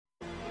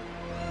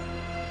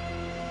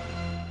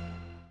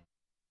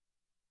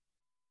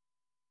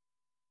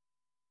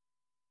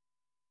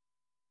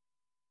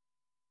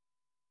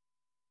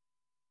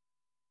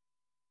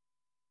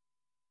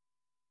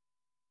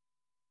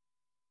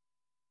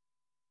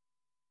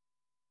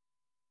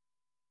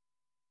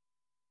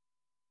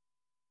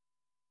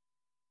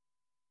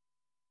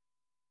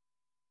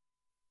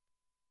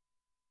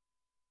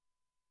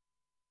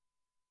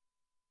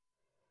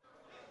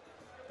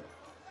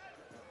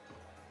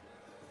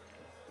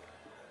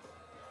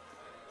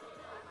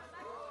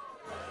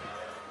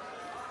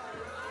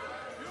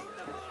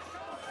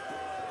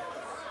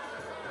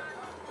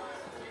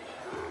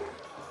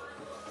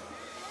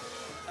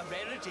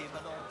rarity,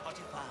 my Lord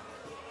Potiphar.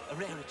 A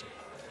rarity.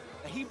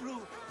 A Hebrew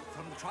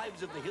from the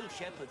tribes of the hill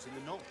shepherds in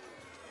the north.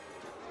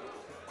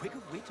 Quick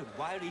of wit and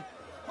wiry,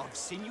 of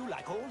sinew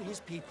like all his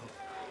people.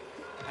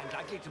 And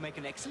likely to make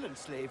an excellent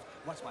slave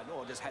once my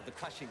lord has had the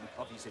crushing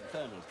of his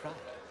infernal pride.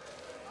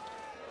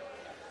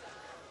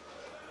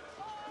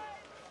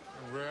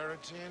 A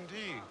rarity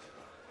indeed.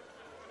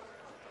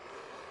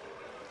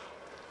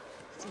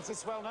 Since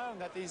it's well known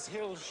that these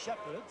hill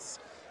shepherds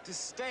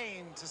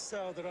disdain to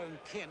sell their own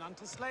kin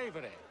unto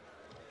slavery.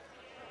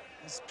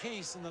 There's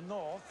peace in the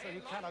north, so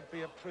he cannot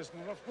be a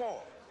prisoner of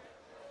war.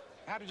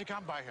 How did you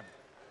come by him?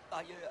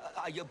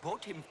 I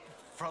bought him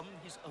from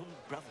his own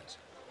brothers.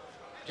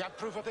 Do you have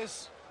proof of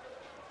this?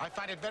 I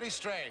find it very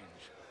strange.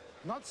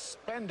 Not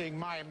spending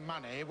my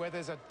money where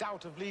there's a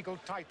doubt of legal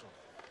title.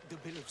 The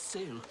bill of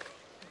sale,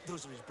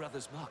 those are his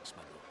brother's marks,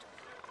 my lord.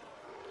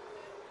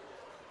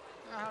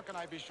 Now, how can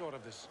I be sure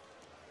of this?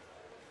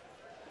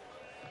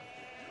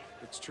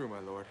 It's true, my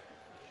lord.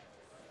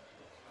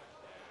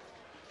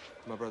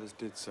 My brothers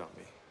did sell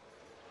me.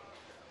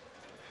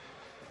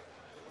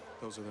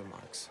 Those are their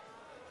marks.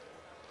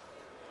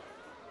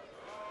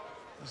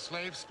 The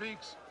slave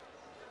speaks.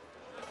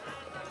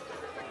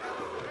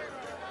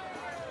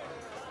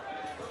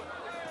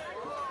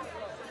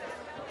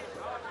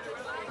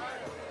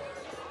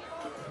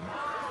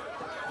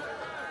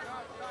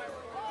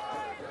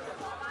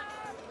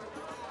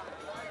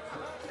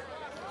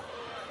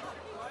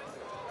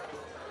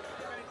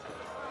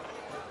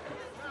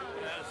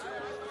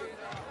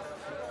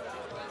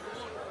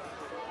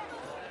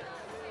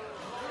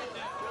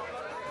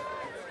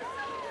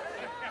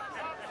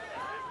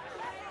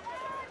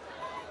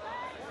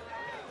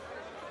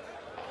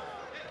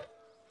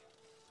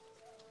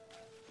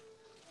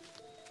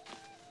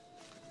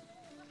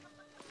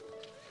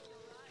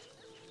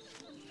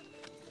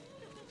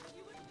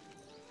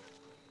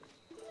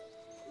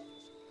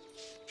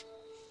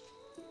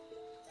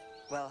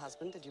 Well,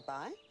 husband, did you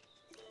buy?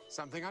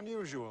 Something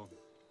unusual.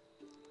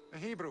 A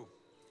Hebrew.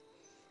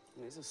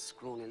 He's a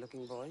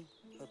scrawny-looking boy.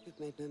 Hope you've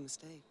made no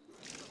mistake.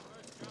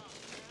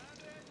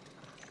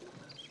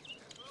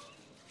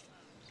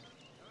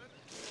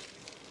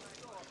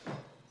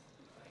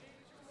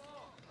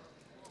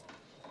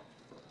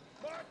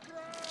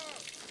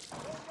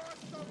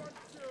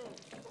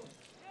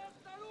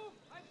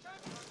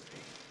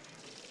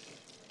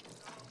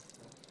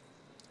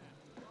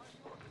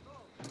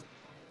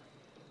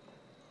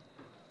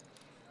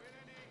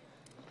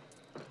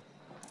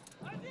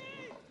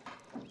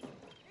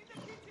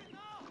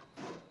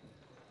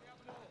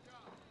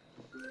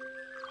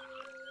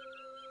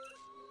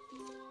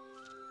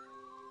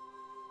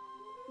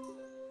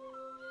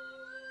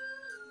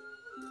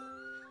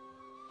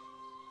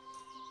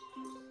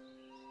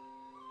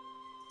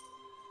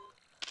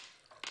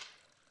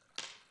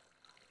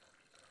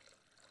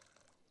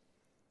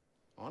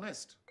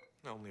 Honest?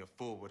 Only a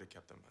fool would have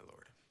kept them, my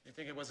lord. You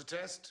think it was a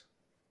test?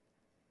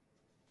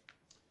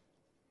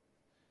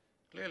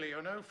 Clearly,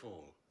 you're no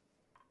fool.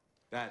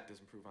 That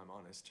doesn't prove I'm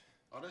honest.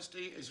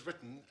 Honesty is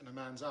written in a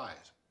man's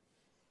eyes.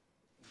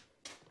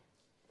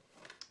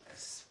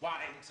 This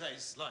wine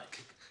tastes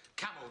like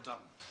camel dung.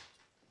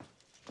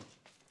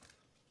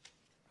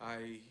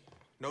 I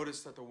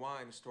noticed that the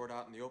wine is stored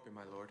out in the open,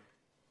 my lord.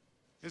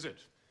 Is it?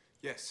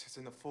 Yes, it's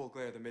in the full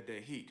glare of the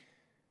midday heat.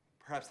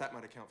 Perhaps that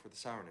might account for the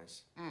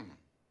sourness.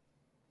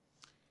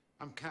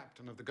 I'm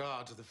captain of the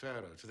guards of the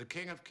Pharaoh, to the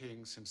King of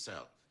Kings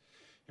himself.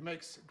 He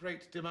makes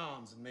great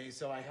demands on me,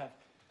 so I have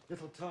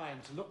little time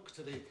to look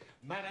to the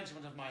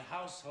management of my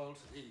household,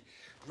 to the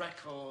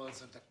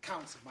records and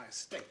accounts of my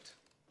estate.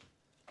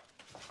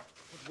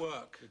 What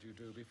work did you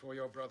do before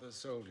your brothers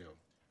sold you?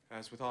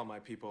 As with all my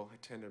people, I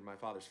tended my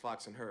father's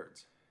flocks and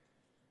herds.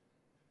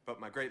 But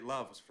my great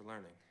love was for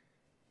learning.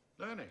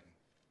 Learning?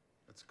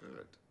 That's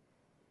good.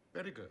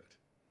 Very good.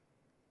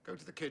 Go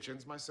to the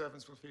kitchens. My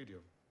servants will feed you.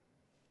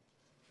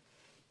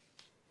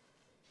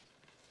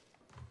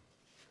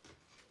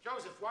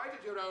 Joseph, why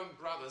did your own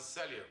brothers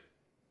sell you?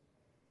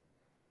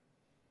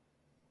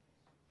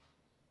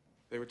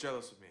 They were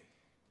jealous of me.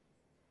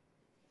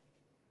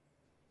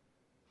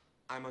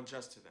 I'm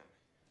unjust to them.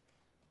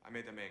 I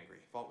made them angry.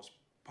 Fault was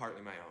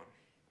partly my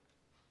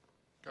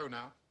own. Go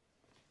now.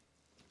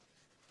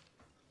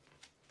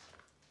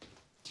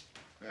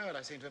 Well,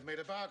 I seem to have made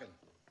a bargain.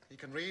 He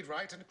can read,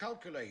 write, and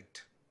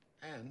calculate.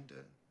 And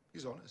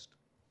he's honest.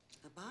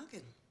 A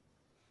bargain?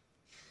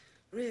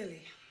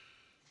 Really?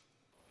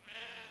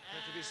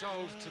 They're to be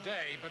sold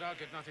today, but I'll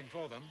get nothing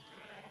for them.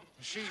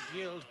 The sheep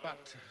yield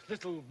but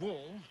little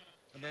wool,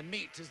 and their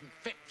meat isn't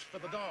fit for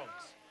the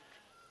dogs.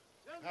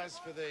 As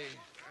for the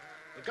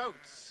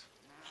goats,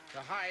 the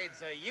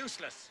hides are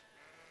useless,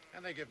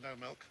 and they give no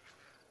milk.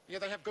 Yeah,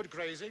 they have good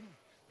grazing,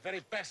 the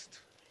very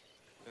best.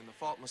 Then the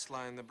fault must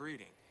lie in the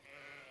breeding.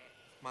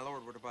 If my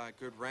lord were to buy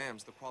good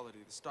rams, the quality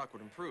of the stock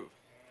would improve,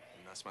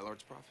 and thus my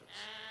lord's profits.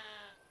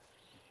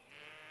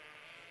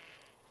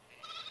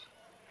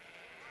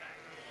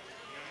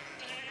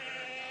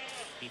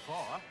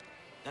 Before,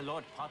 the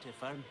Lord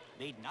Potiphar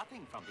made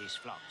nothing from these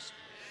flocks.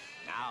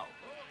 Now,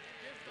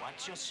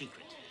 What's your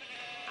secret?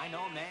 I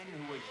know a man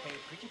who would pay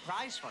a pretty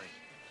price for it.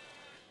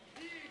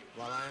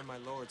 While I am my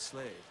lord's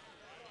slave,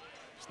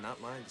 it's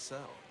not mine to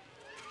sell.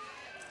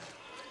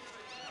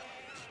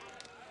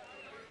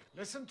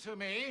 Listen to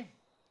me,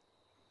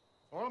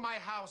 all my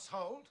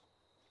household.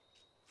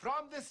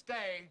 From this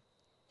day,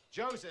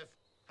 Joseph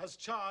has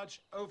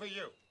charge over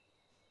you.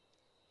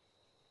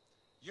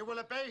 You will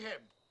obey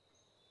him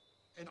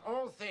in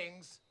all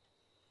things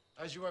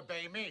as you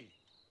obey me.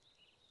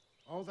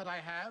 All that I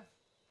have,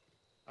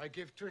 I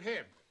give to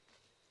him,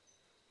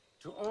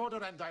 to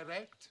order and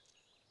direct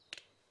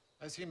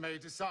as he may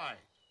decide.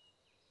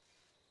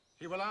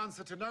 He will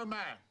answer to no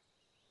man,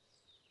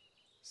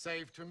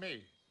 save to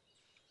me.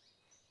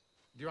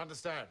 Do you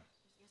understand?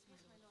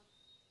 Yes, my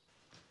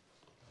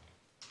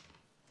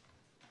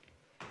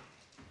lord.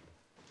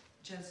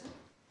 Joseph,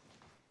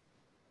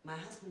 my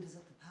husband is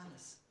at the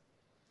palace.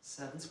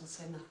 Servants will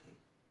say nothing.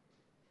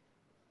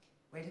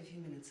 Wait a few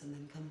minutes and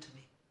then come to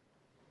me.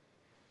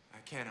 I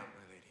cannot,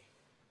 my lady.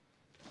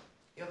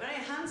 You're very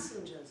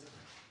handsome, Joseph.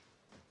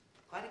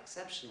 Quite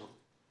exceptional.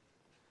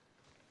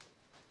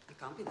 I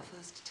can't be the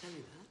first to tell you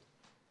that.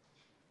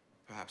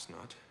 Perhaps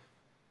not.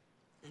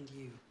 And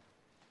you?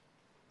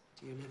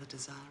 Do you never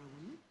desire a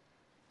woman?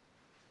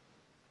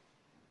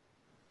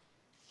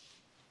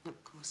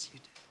 Of course you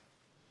do.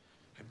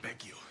 I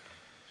beg you,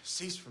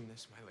 cease from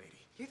this, my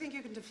lady. You think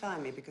you can defy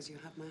me because you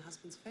have my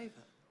husband's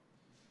favor?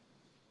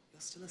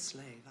 You're still a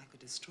slave. I could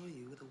destroy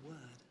you with a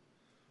word.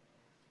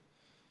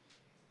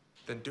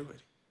 Then do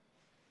it.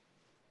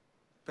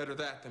 Better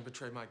that than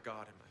betray my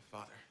God and my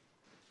father.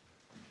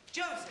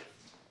 Joseph!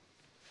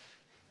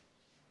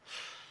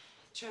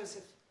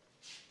 Joseph,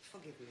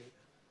 forgive me.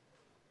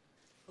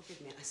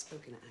 Forgive me, I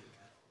spoke in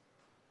anger.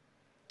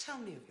 Tell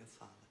me of your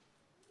father.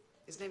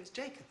 His name is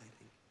Jacob, I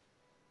think.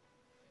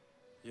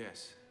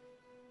 Yes.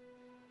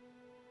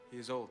 He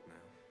is old now.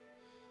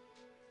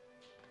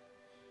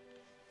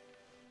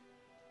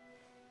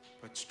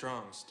 But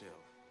strong still.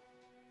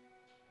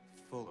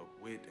 Full of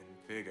wit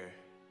and vigor.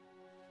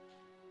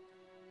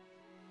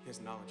 He has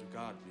knowledge of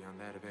God beyond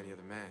that of any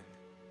other man.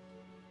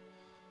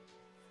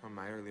 From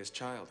my earliest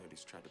childhood,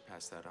 he's tried to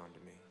pass that on to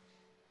me.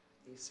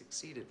 He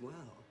succeeded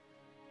well.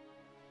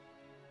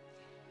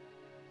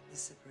 This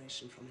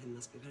separation from him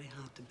must be very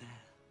hard to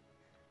bear.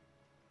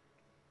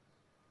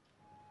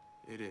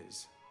 It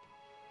is.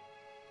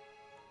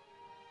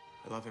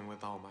 I love him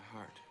with all my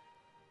heart.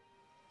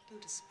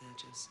 Don't despair,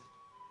 Joseph.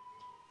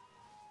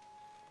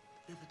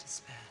 Never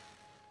despair.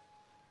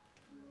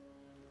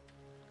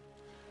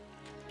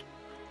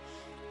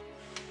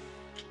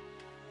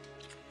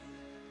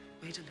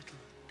 Wait a little,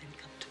 then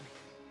come to me.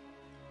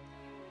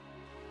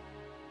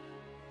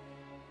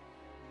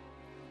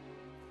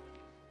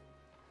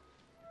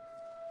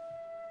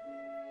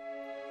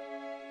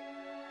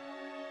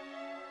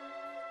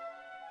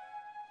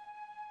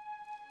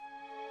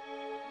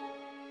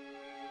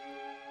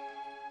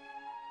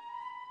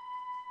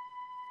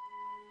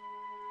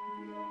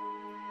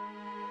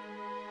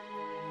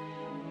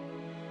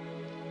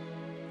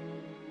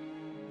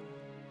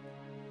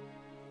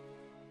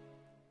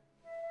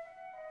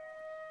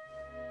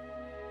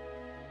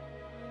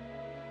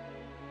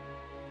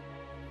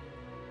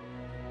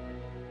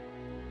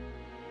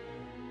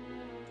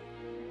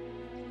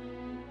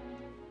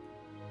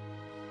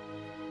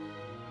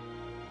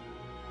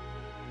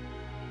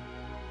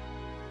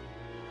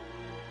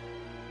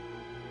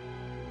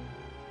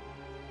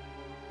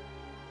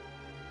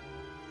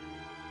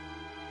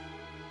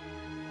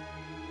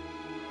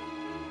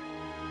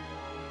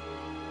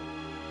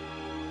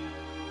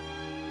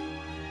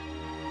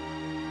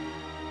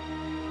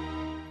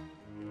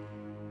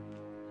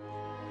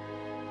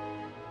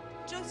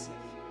 Joseph!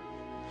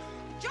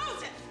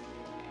 Joseph!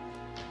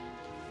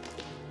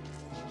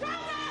 Joseph!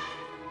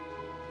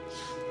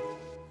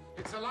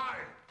 It's a lie.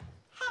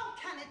 How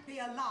can it be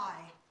a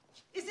lie?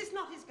 Is this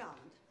not his garment?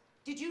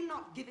 Did you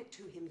not give it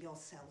to him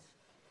yourself?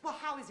 Well,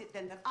 how is it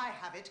then that I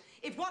have it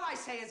if what I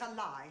say is a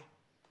lie?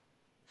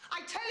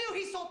 I tell you,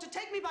 he sought to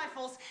take me by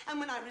force, and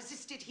when I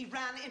resisted, he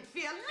ran in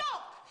fear.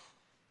 Look!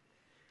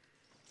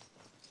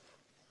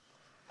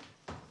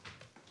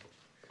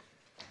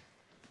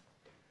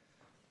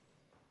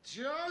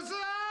 Joseph!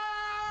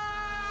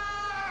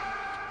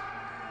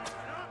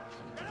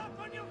 Get up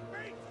on your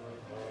feet!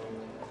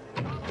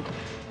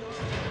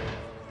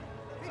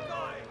 Be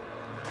going!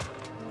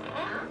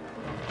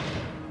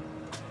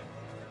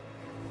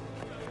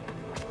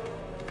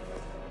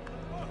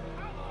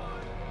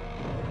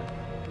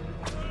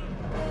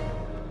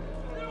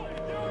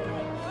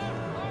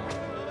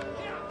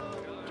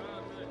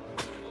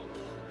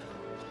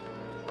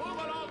 Move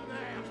along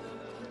there!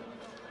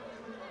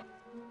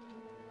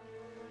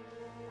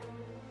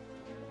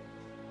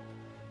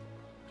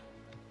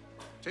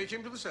 Take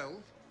him to the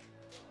cell.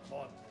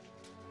 On.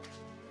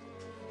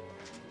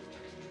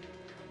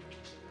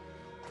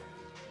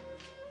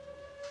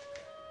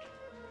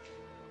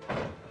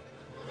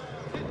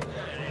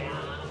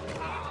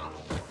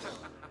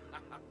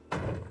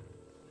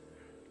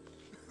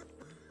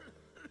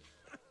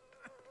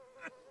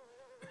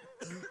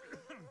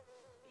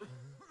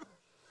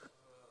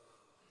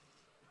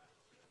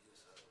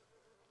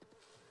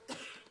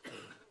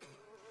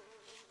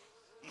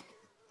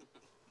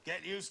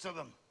 Get used to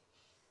them.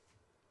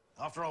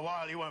 After a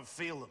while, you won't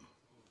feel them.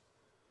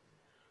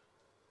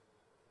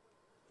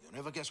 You'll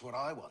never guess what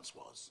I once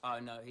was. Oh,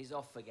 no, he's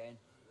off again.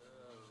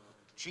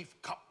 Chief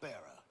cupbearer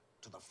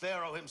to the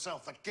Pharaoh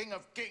himself, the King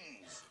of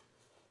Kings.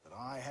 But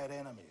I had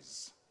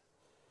enemies.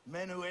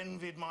 Men who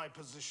envied my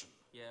position.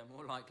 Yeah,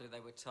 more likely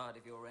they were tired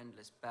of your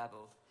endless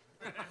babble.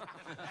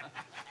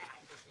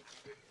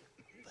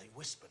 They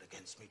whispered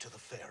against me to the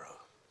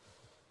Pharaoh.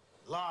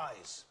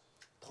 Lies.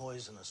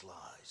 Poisonous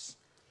lies.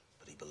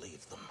 But he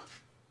believed them.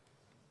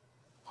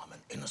 I'm an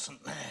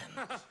innocent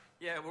man.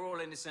 Yeah, we're all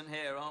innocent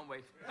here, aren't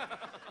we? That's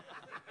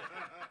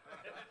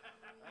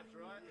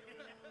right.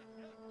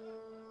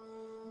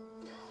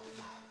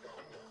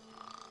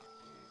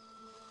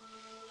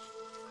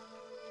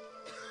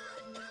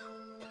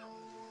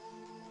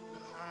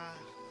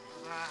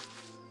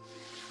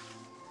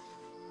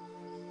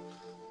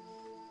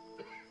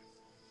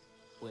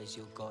 Where's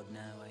your God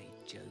now, eh,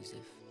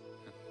 Joseph?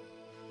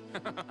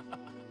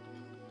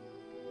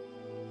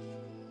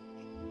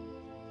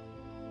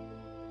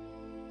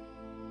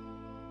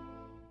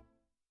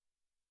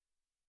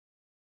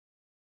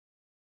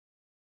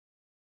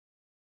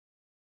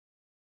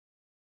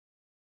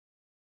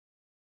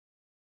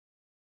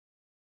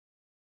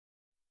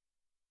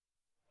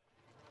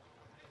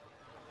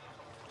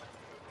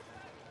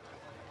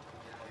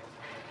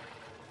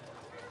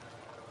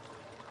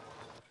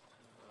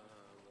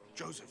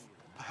 Joseph,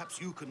 perhaps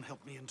you can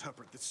help me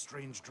interpret this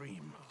strange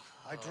dream.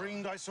 I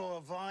dreamed I saw a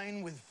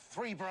vine with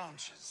 3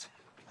 branches.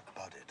 It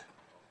budded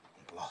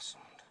and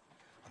blossomed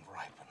and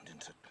ripened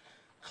into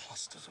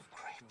clusters of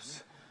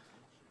grapes.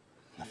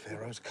 And the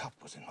Pharaoh's cup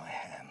was in my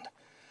hand.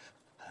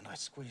 And I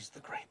squeezed the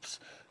grapes,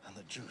 and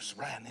the juice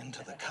ran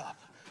into the cup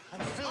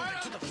and filled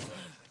it to the...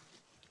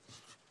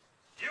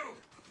 You!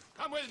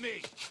 Come with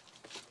me!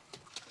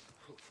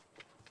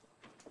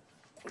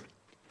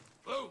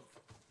 Move!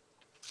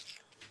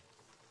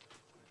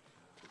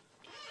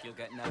 You'll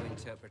get no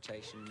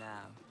interpretation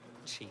now,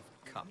 Chief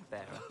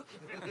Cupbearer.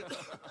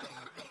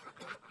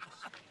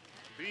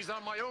 These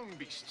are my own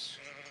beasts.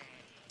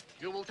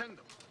 You will tend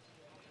them.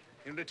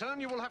 In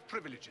return, you will have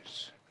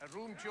privileges. A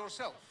room to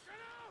yourself.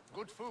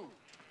 Good food.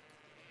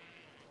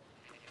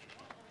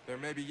 There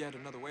may be yet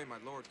another way my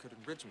lord could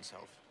enrich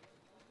himself.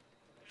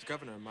 As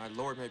governor, my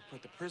lord may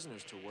put the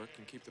prisoners to work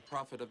and keep the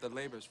profit of their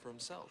labors for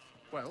himself.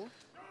 Well?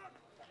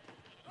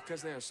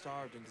 Because they are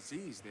starved and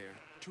diseased, they are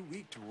too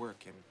weak to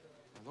work, and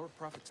my lord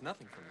profits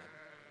nothing from them.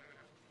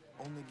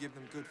 Only give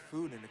them good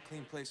food and a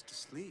clean place to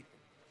sleep.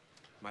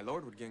 My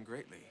lord would gain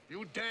greatly.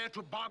 You dare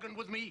to bargain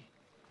with me?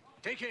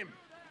 Take him.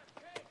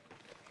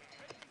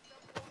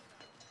 The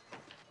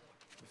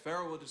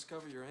Pharaoh will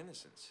discover your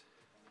innocence.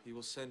 He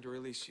will send to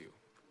release you.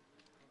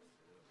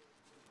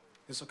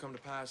 This will come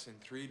to pass in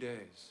 3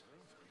 days.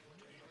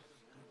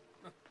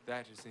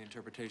 That is the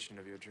interpretation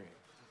of your dream.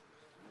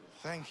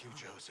 Thank you,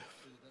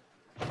 Joseph.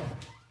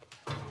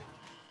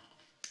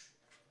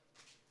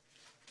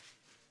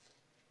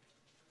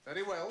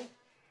 Very well.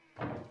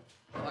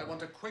 But I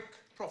want a quick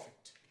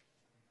profit.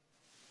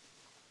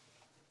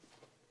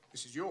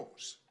 This is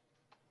yours.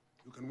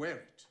 You can wear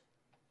it.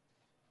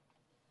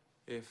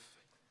 If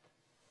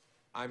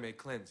I may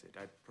cleanse it,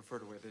 I'd prefer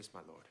to wear this, my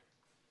lord.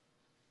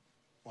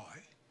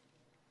 Why?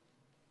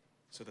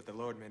 So that the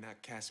Lord may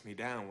not cast me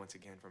down once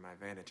again for my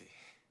vanity.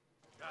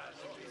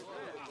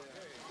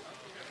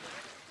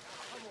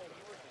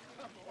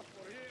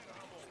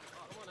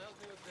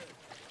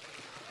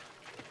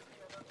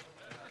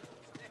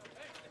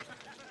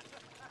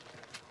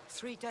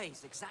 Three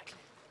days, exactly.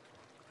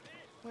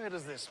 Where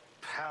does this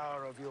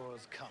power of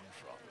yours come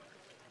from?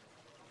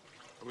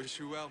 I wish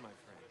you well, my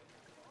friend.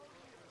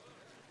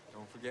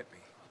 Don't forget me.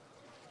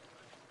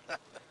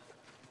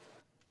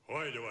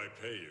 Why do I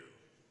pay you?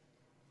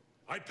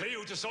 I pay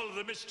you to solve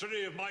the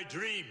mystery of my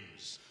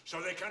dreams,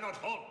 so they cannot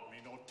haunt me,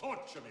 nor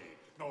torture me,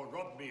 nor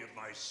rob me of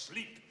my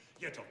sleep.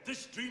 Yet of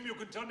this dream you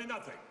can tell me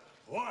nothing.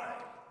 Why?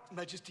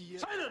 Majesty,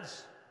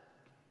 Silence!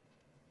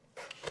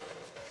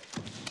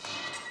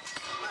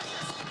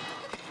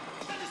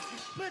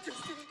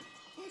 Majesty!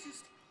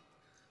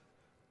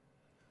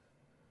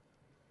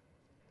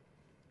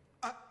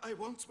 I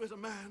once met a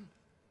man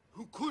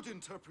who could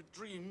interpret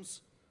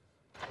dreams.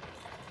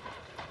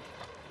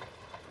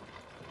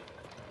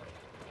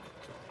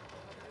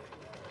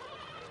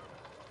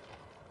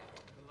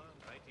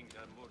 Writings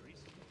are more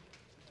recent.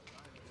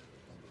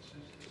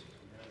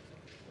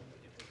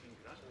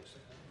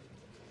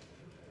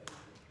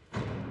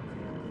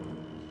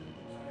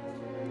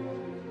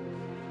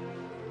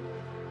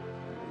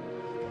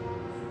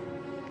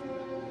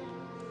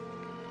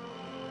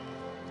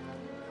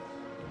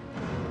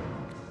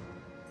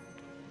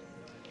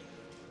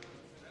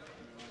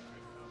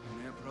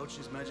 May I approach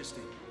His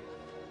Majesty?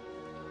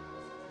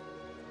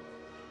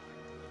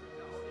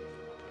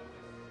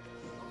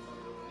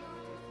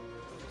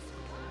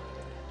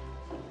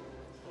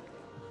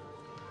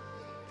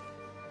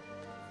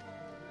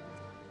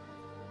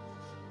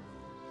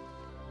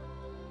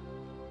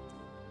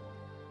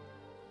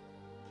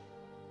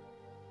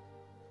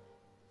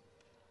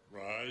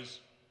 Rise.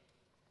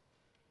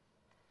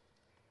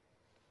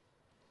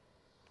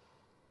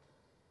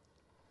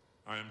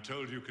 I am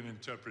told you can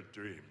interpret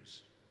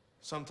dreams.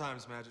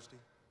 Sometimes, Majesty,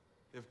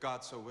 if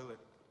God so will it.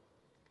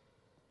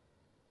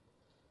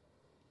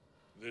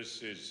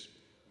 This is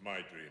my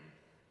dream.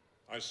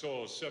 I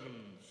saw 7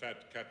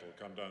 fat cattle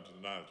come down to the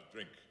Nile to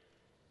drink.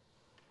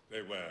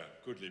 They were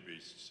goodly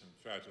beasts and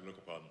fair to look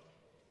upon.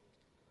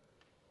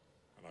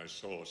 And I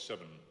saw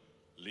 7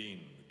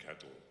 lean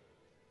cattle,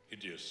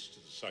 hideous to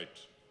the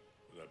sight,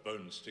 with their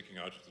bones sticking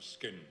out of the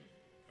skin,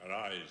 their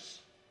eyes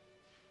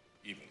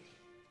evil.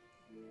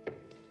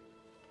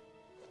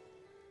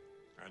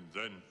 And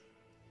then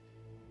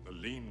the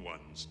lean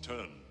ones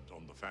turned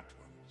on the fat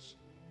ones.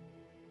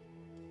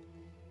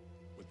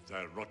 With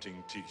their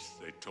rotting teeth,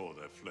 they tore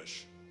their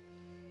flesh.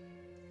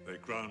 They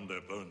ground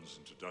their bones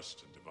into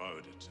dust and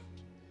devoured it,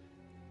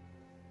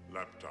 and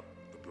lapped up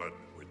the blood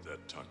with their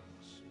tongues.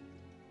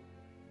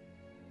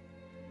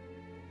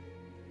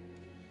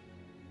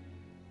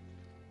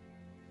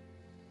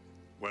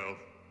 Well,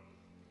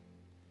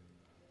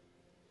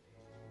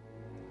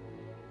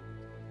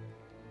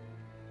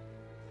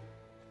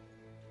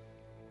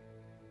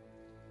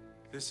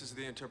 this is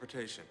the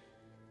interpretation.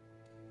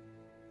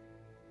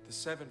 The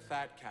 7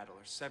 fat cattle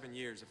are 7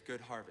 years of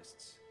good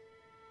harvests.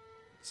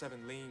 The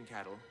 7 lean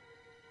cattle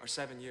are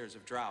 7 years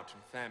of drought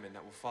and famine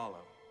that will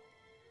follow.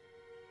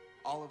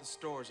 All of the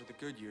stores of the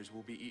good years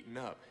will be eaten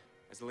up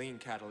as the lean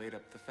cattle ate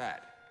up the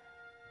fat.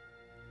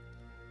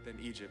 Then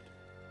Egypt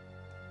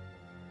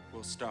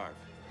will starve.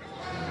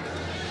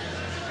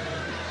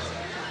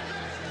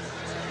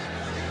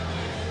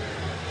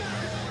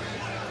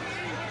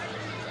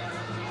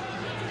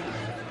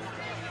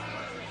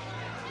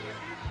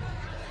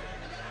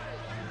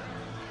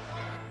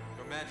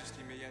 Your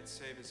Majesty may yet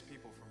save his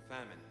people from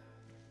famine.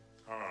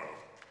 how?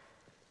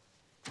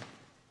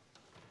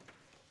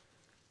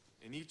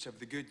 In each of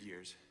the good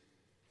years,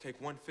 take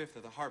 1/5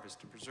 of the harvest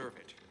to preserve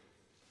it.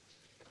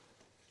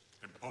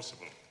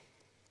 Impossible.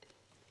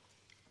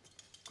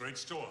 Great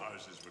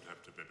storehouses would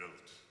have to be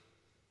built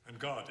and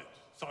guarded,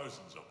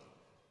 thousands of them.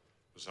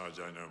 Besides,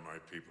 I know my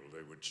people,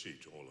 they would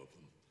cheat all of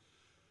them.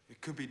 It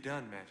could be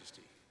done,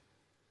 Majesty.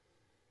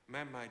 A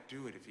man might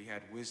do it if he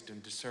had wisdom,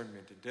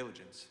 discernment, and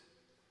diligence,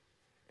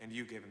 and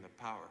you gave him the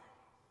power.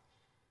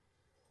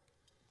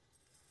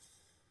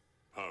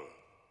 Power.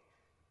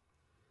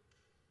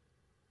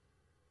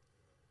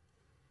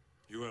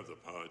 You have the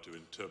power to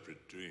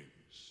interpret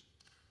dreams.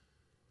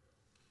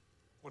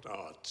 What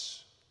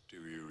arts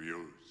do you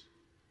use?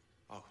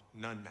 Oh,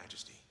 none,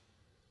 Majesty.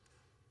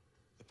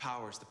 The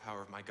power is the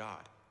power of my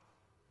God.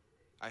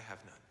 I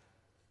have none.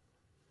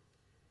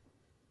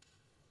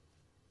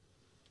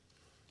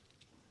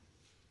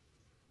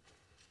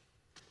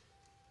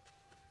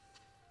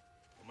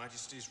 Your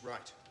Majesty is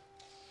right.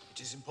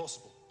 It is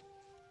impossible.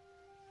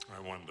 I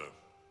wonder.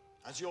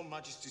 As Your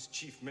Majesty's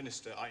chief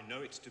minister, I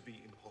know it to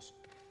be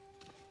impossible.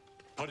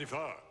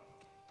 Potiphar,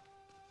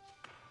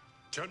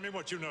 tell me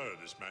what you know of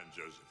this man,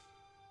 Joseph.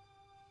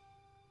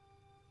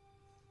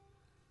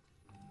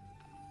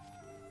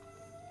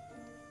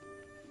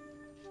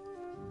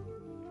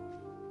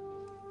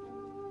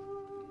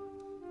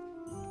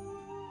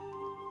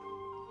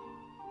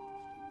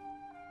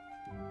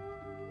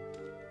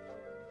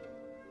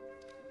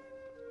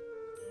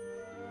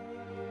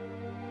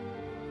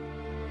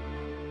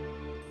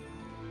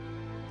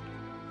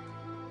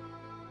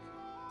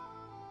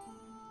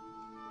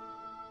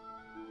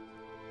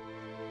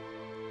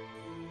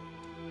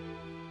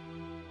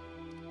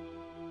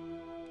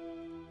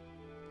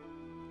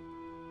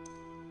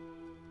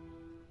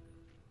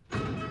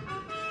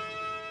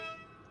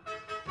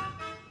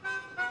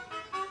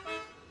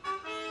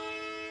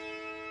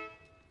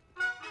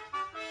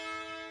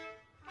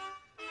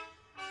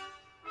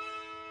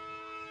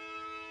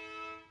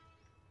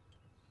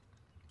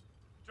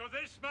 To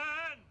this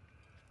man,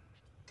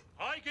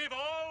 I give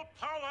all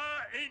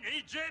power in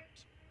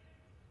Egypt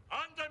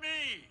under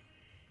me.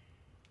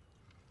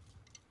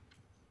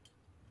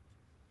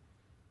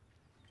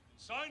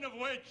 Sign of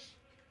which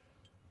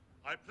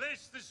I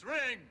place this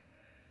ring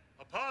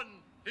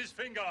upon his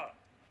finger.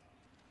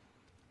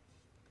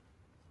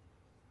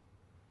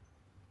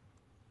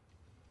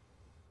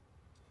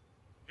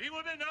 He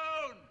will be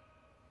known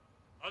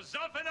as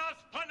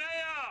Zaphenath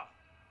Paneah.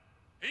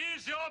 He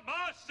is your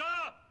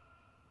master.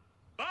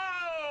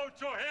 Bow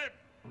to him!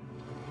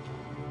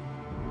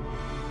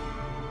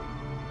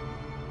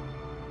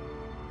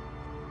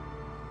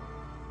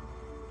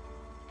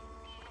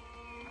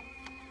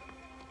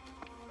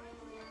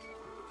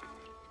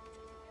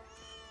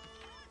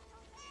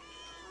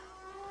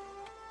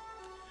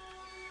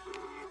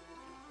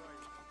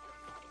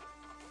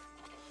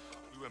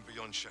 We went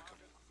beyond Shechem.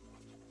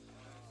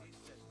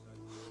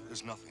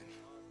 There's nothing.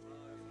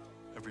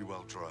 Every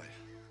well dry.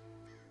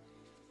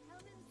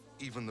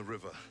 Even the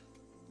river.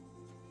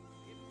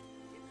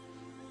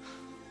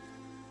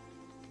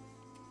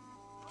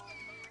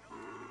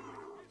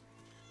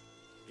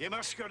 You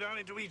must go down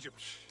into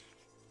Egypt.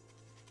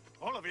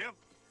 All of you.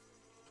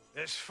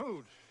 There's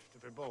food to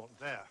be bought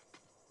there.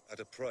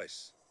 At a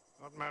price.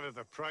 Not matter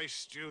the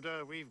price,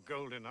 Judah. We've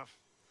gold enough.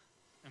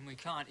 And we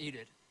can't eat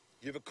it.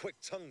 You have a quick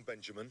tongue,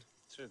 Benjamin.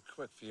 Too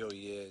quick for your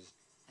years.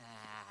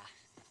 Ah,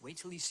 wait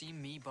till you see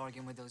me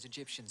bargain with those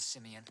Egyptians,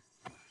 Simeon.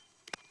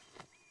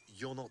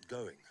 You're not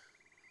going.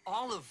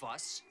 All of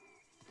us,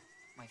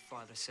 my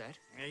father said.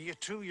 Yeah, you're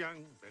too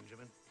young,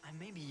 Benjamin. I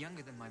may be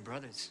younger than my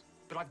brothers,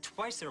 but I've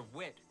twice their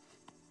wit.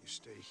 You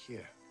stay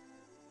here.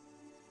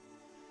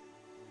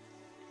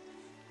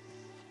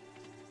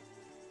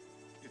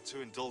 You're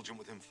too indulgent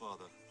with him,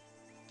 Father.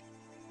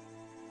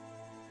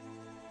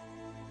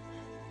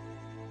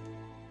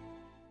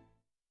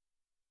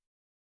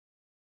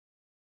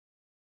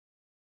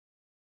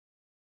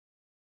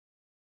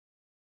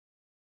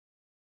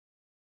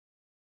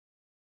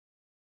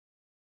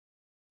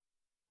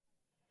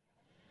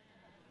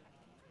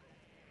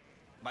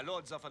 My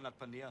lords offer not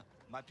paneer.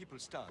 My people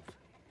starve.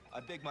 I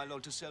beg my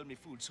lord to sell me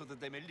food so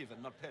that they may live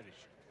and not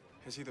perish.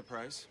 Has he the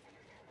price?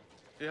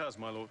 He has,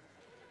 my lord.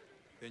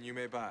 Then you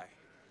may buy,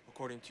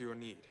 according to your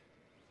need.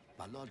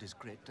 My lord is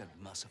great and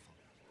merciful.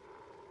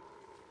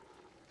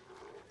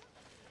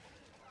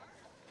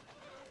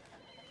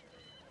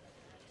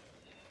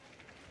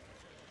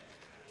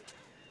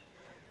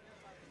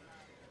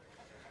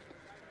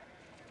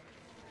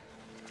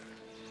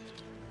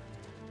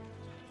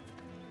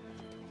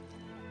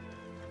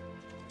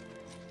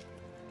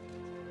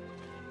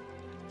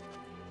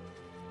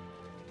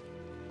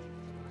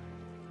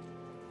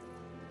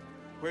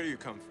 Where do you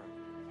come from?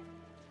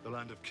 The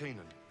land of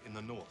Canaan, in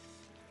the north.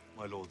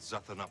 My lord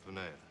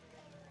Zathanapaneah.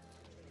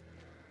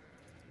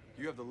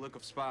 You have the look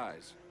of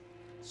spies.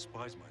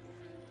 Spies, my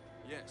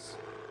lord. Yes.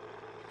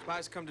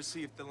 Spies come to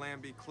see if the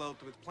land be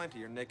clothed with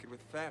plenty or naked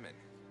with famine.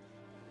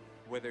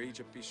 Whether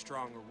Egypt be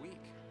strong or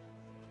weak.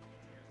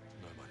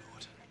 No, my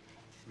lord.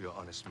 We are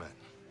honest men.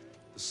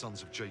 The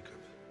sons of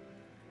Jacob.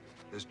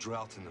 There's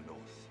drought in the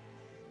north.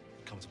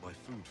 Come to buy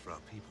food for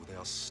our people. They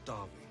are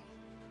starving.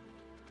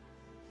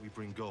 We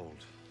bring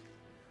gold.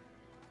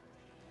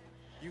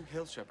 You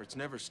hill shepherds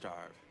never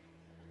starve.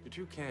 You're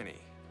too canny.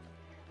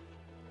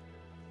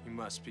 You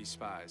must be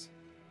spies.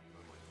 No,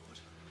 my lord.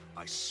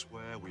 I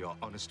swear we are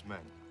honest men.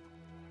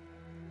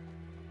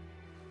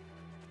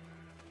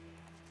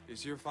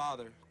 Is your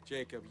father,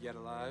 Jacob, yet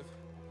alive?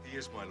 He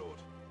is, my lord.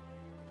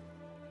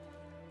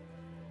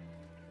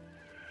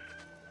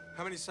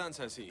 How many sons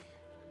has he?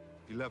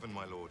 11,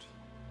 my lord.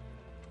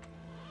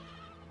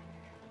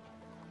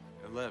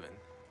 11.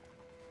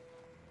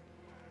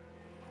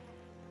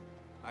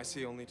 I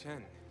see only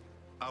 10.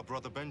 Our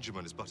brother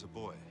Benjamin is but a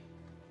boy.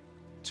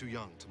 Too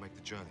young to make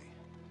the journey.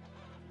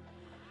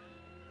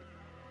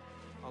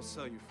 I'll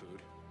sell you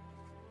food.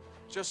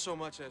 Just so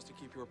much as to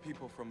keep your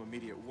people from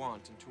immediate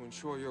want and to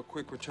ensure your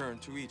quick return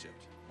to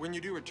Egypt. When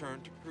you do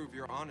return, to prove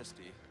your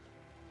honesty,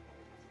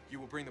 you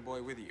will bring the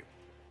boy with you.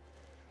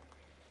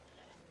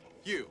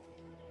 You.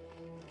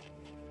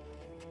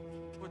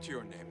 What's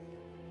your name?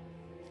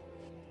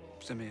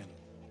 Simeon,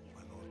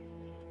 my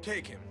lord.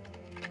 Take him.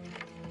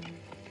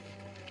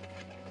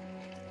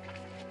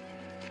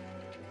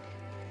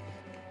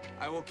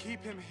 I will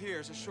keep him here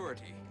as a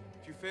surety.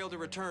 If you fail to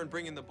return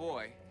bringing the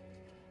boy,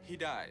 he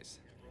dies.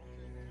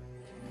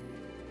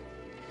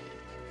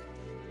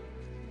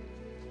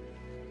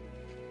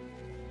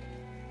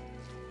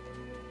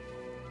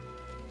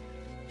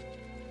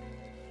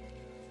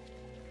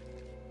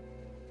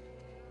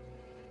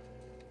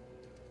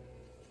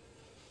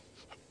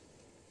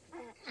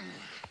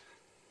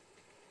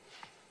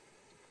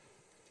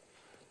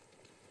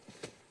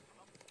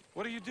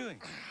 What are you doing?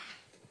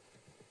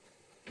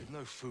 With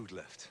no food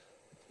left,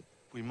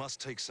 we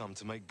must take some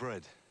to make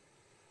bread.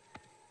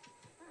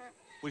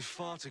 We've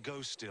far to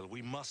go still.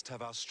 We must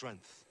have our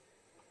strength.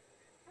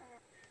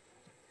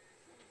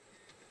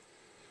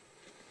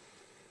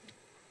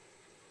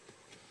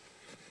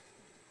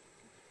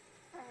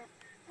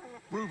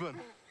 Reuben!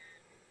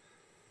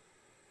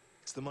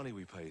 It's the money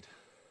we paid.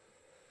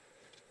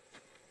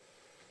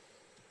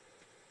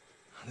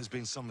 There's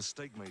been some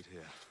mistake made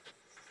here.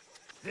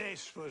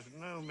 This was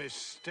no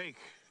mistake.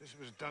 This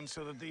was done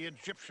so that the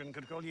Egyptian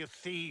could call you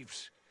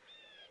thieves.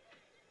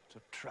 It's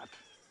a trap.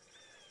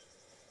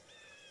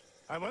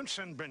 I won't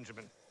send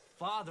Benjamin.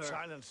 Father!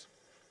 Silence.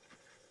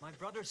 My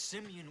brother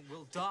Simeon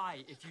will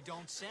die if you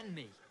don't send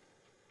me.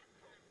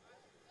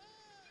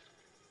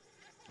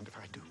 And if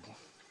I do,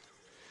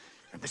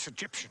 and this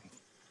Egyptian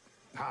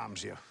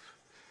harms you,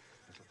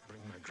 it'll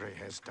bring my grey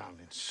hairs down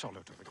in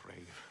sorrow to the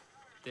grave.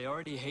 They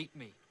already hate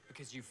me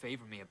because you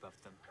favor me above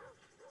them.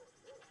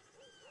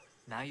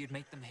 Now you'd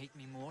make them hate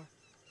me more?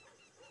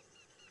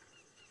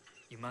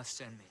 You must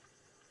send me.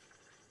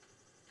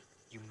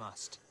 You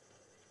must.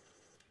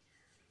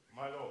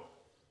 My lord.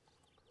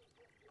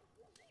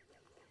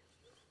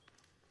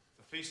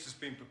 The feast has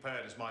been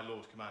prepared as my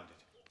lord commanded.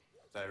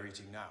 They are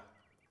eating now,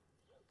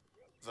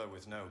 though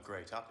with no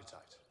great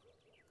appetite,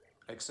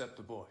 except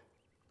the boy.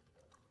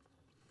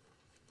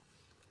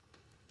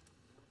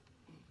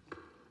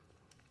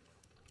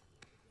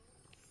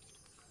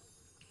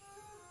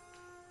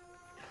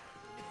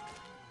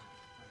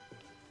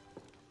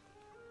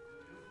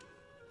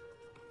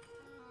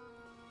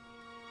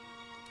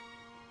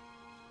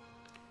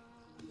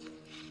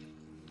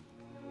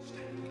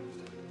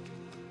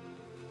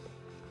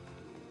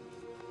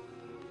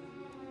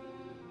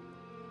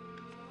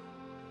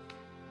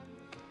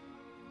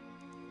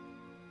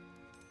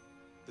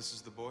 This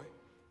is the boy?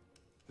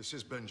 This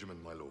is Benjamin,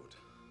 my lord.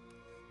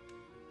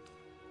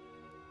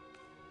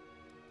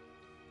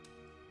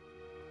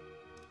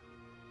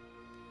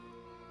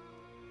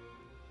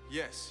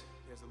 Yes,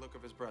 he has the look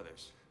of his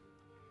brothers.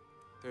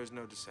 There is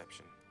no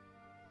deception.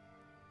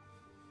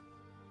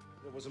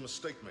 There was a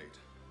mistake made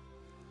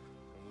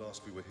when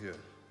last we were here.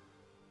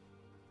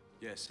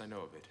 Yes, I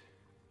know of it.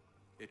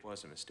 It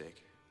was a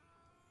mistake.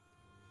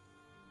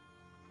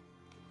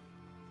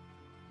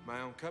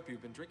 My own cup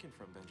you've been drinking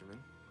from, Benjamin.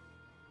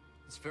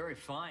 It's very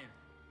fine,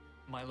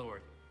 my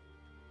lord.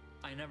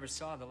 I never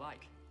saw the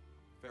like.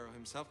 Pharaoh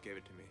himself gave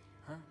it to me.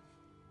 Huh?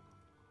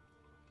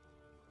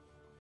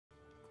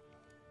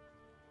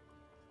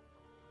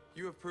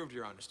 You have proved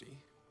your honesty.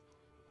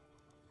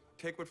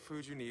 Take what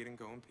food you need and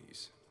go in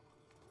peace.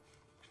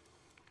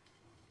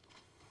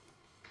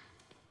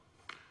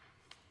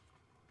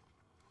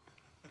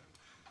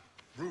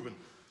 Reuben,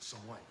 some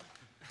wine.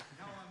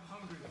 Now I'm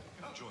hungry.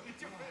 Enjoy.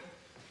 It's your friend.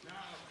 Now.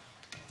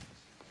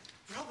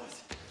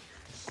 Brothers!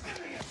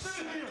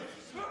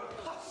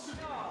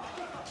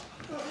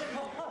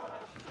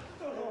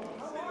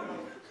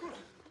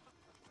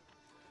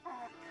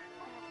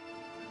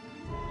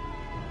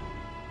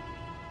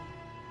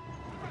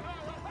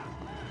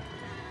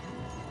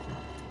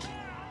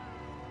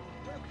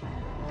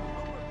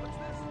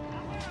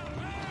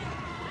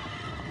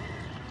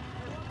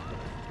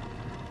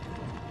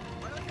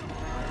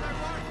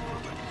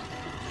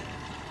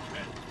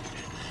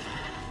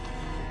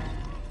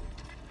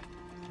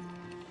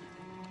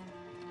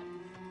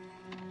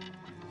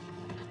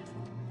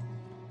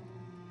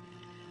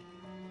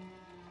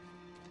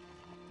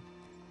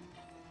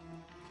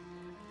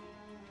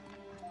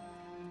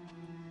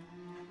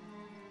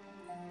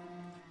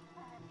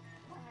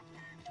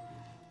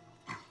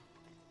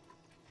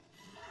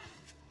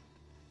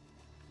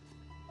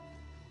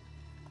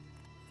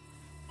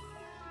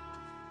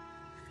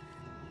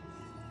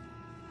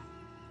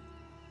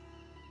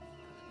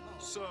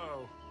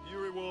 So, you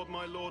reward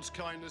my lord's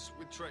kindness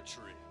with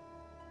treachery.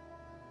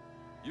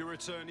 You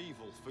return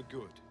evil for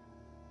good.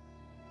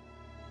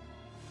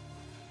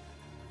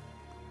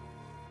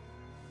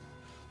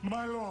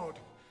 My lord,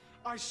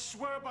 I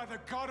swear by the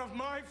God of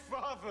my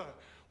father,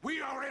 we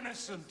are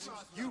innocent.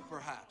 You,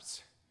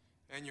 perhaps,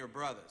 and your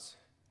brothers.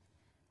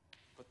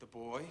 But the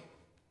boy?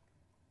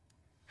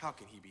 How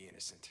can he be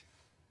innocent?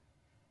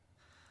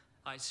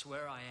 I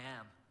swear I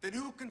am. Then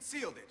who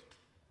concealed it?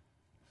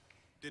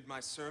 Did my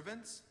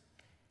servants?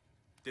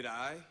 Did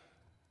I?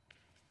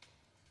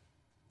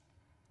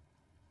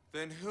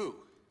 Then who?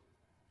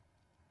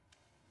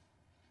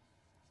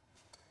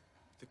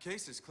 The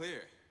case is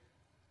clear.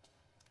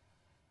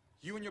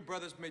 You and your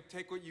brothers may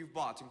take what you've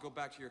bought and go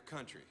back to your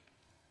country.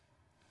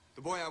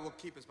 The boy I will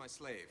keep as my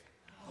slave.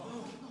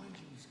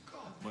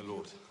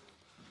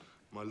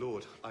 My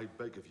lord, I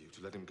beg of you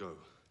to let him go.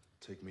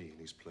 Take me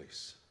in his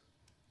place.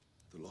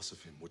 The loss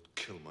of him would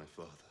kill my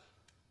father.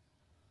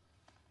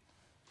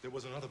 There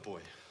was another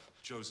boy,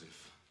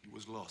 Joseph. He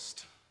was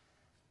lost.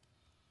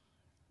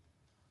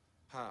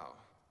 How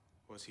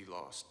was he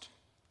lost?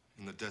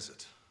 In the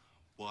desert.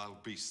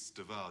 Wild beasts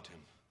devoured him.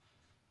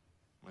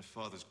 My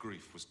father's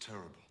grief was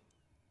terrible.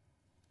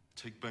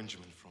 Take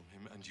Benjamin from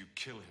him and you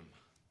kill him.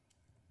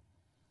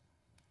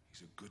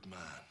 He's a good man,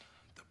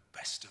 the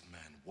best of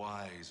men,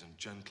 wise and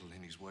gentle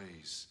in his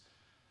ways.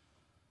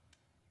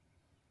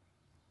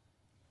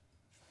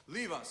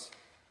 Leave us.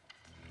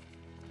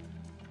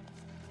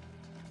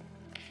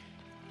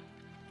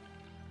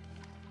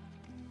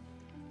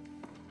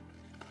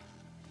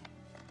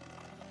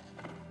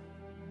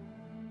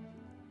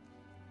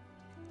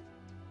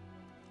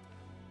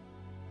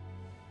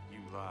 You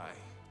lie.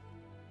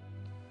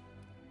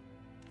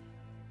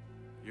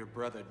 Your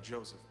brother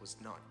Joseph was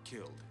not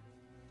killed.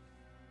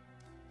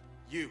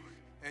 You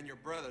and your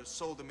brothers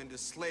sold him into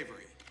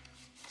slavery.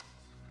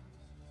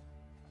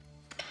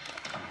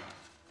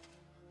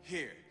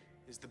 Here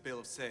is the bill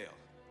of sale.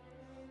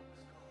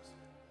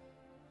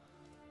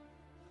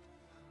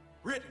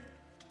 Written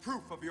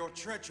proof of your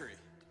treachery.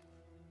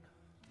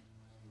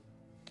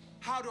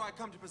 How do I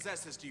come to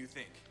possess this, do you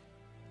think?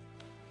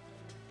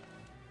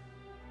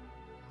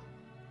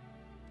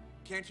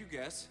 Can't you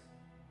guess?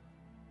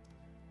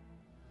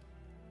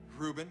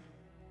 Reuben?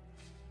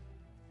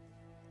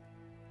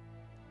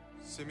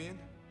 Simeon?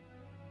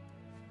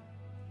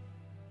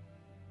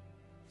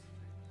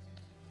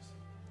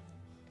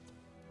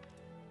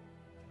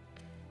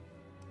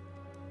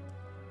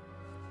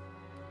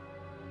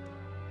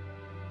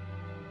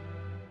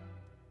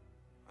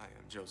 I am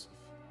Joseph.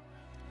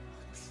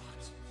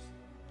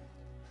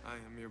 I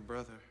am your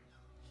brother.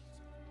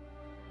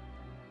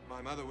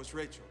 My mother was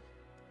Rachel.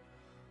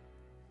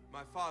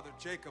 My father,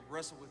 Jacob,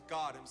 wrestled with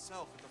God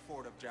himself at the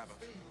ford of Jabbok.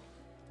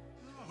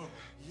 No.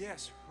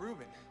 Yes,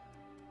 Reuben.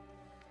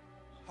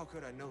 How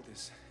could I know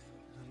this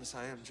unless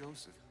I am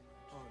Joseph?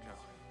 Oh,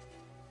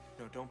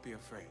 no. No, don't be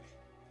afraid.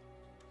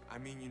 I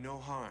mean you no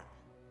harm.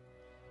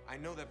 I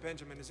know that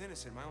Benjamin is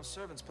innocent. My own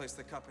servants placed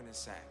the cup in his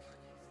sack.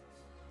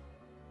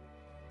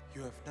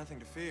 You have nothing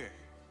to fear.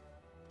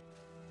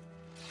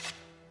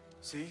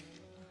 See?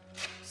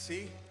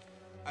 See?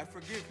 I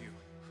forgive you.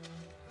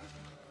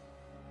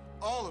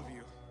 All of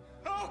you.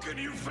 How can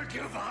you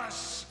forgive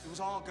us? It was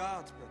all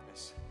God's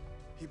purpose.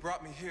 He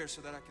brought me here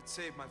so that I could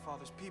save my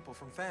father's people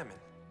from famine.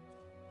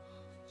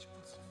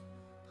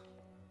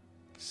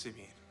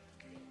 Simeon.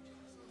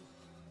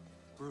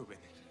 Reuben.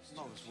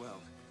 All is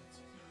well.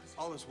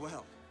 All is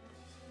well.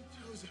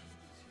 Joseph.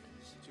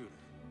 Judah.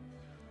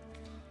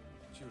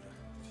 Judah.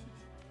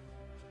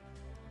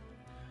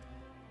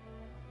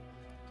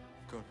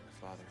 Go to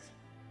my father.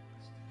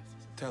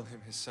 Tell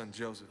him his son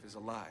Joseph is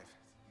alive.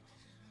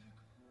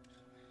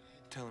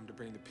 Tell him to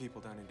bring the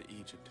people down into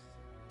Egypt,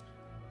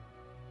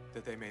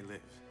 that they may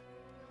live.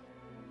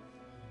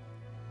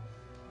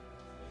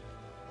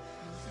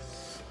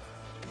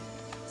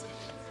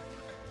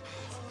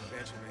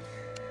 Benjamin.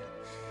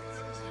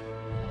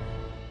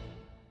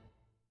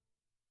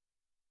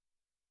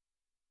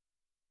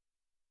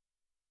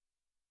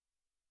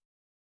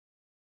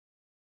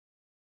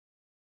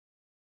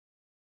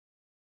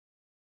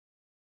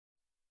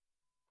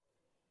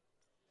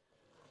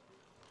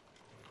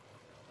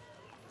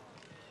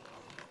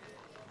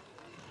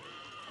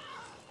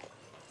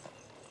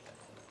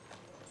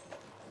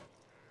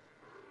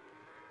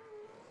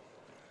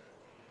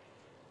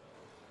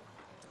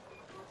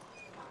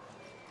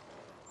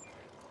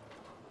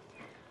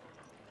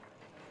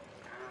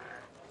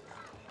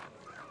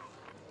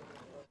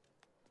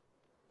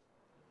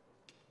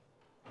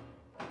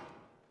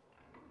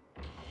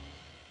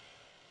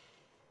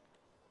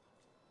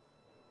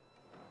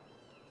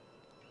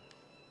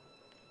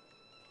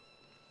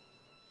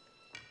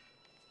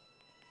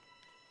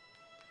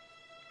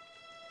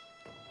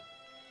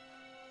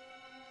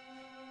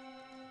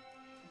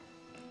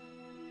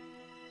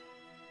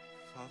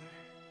 Father?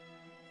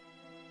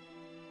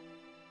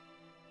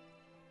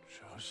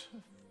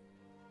 Joseph?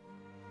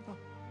 No.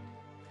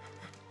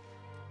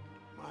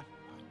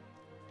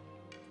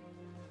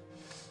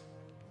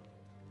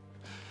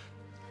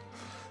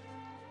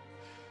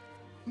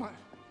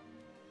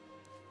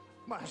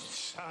 My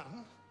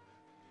son.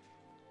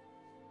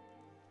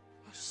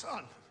 My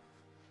son.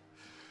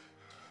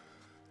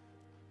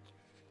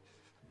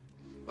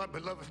 My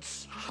beloved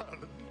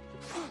son.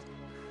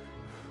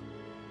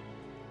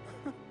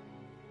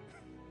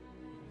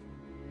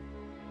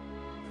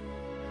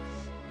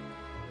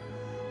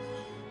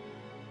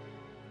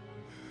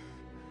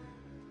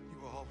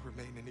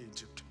 Remain in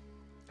Egypt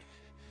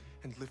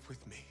and live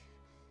with me.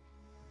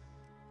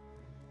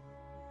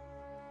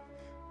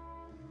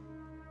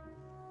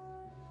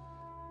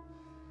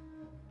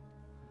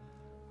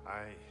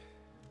 I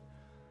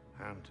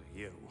hand to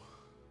you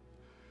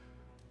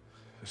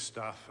the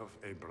staff of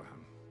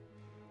Abraham.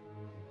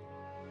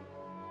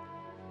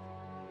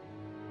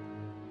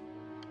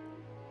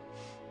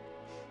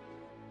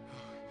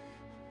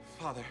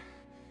 Father,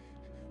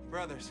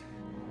 brothers.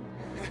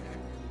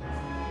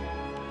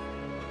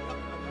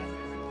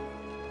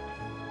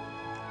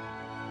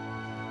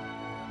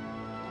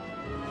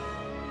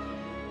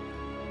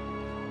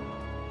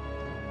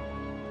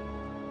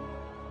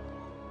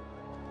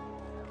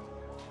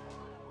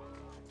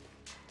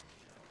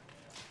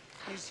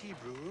 These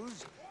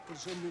Hebrews will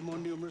soon be more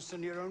numerous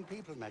than your own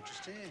people,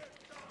 Majesty.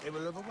 They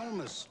will overwhelm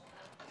us.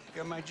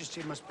 Your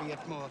Majesty must be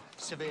yet more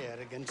severe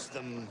against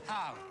them.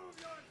 How?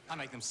 I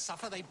make them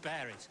suffer, they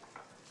bear it.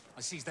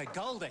 I seize their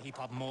gold, they heap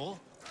up more.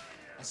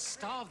 I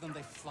starve them,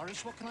 they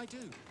flourish. What can I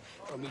do?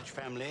 From each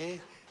family,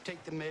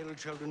 take the male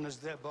children as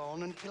they're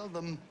born and kill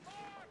them.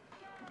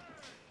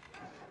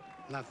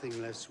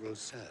 Nothing less will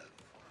serve,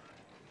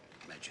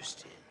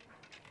 Majesty.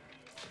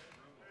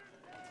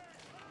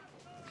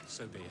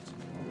 So be it.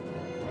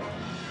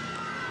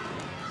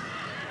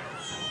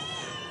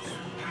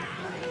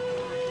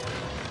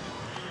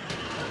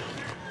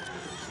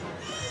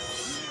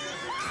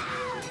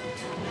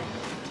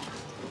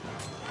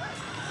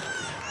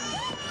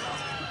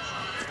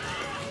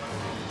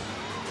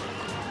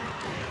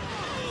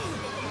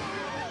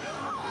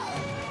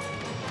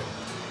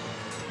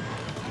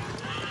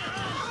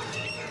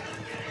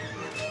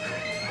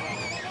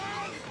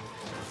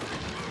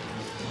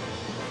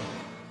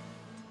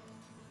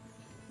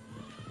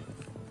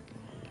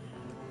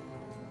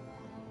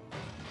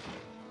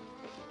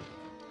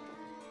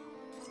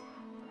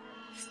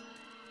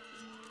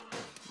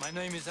 My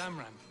name is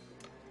Amram.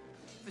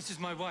 This is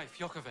my wife,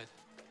 Jochebed.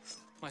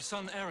 My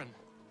son, Aaron.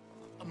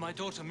 And my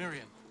daughter,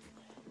 Miriam.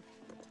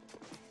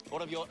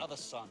 What of your other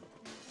son?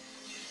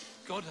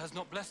 God has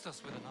not blessed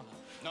us with another.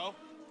 No?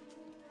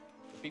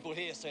 The people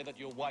here say that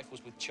your wife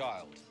was with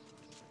child.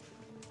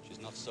 She's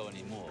not so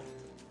anymore.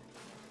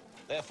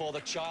 Therefore,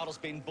 the child has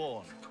been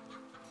born.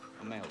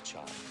 A male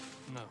child.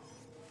 No.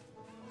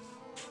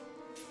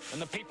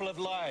 And the people have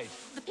lied.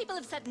 The people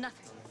have said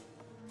nothing.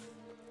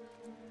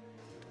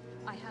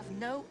 I have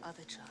no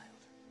other child.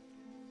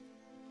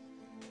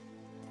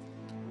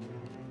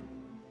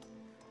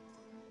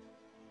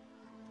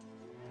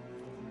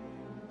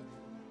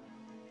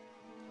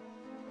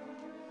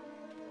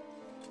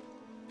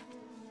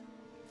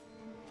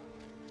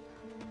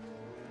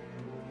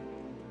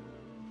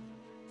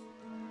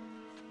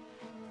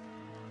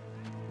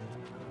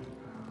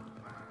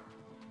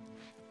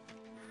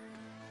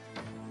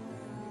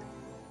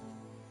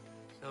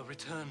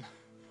 return.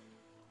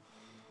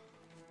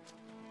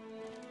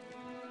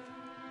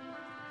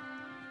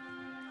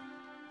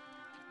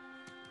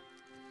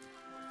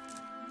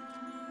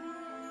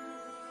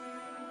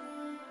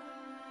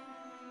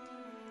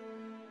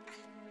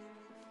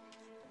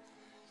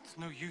 It's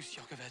no use,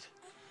 Jochebed.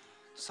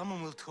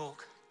 Someone will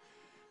talk.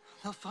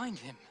 They'll find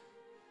him.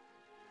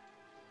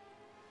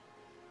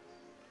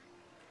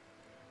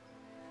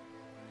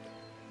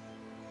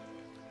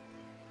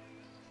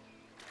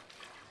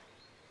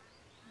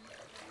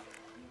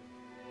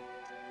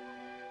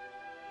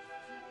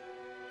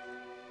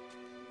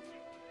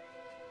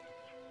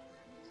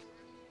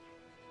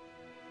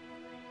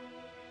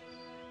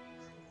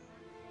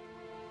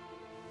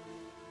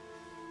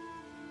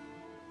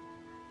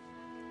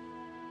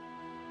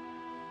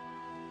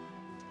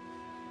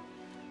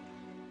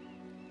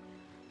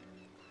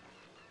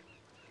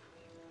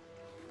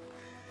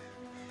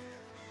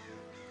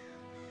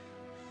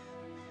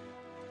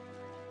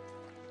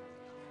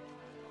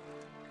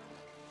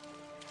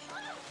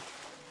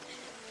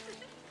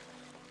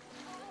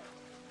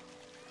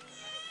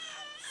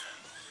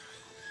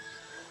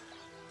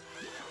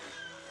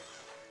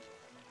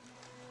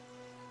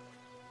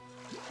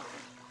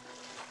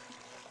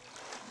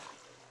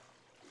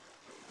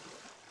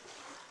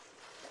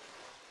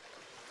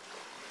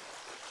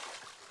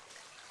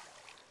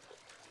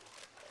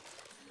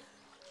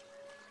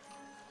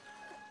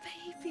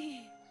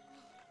 Baby.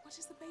 What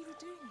is the baby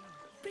doing here?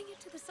 Bring it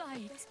to the side.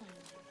 Yes, my lady.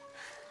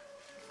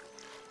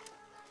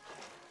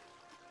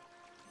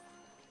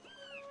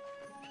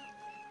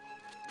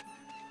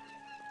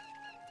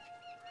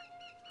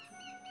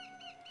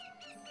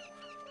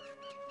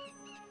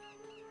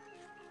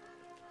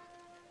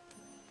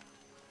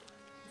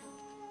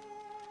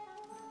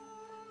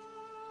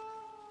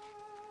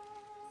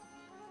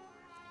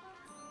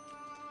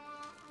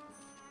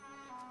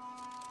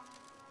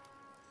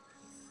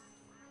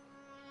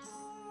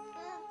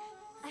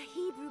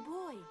 Hebrew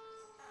boy.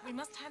 We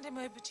must hand him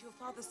over to your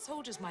father's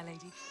soldiers, my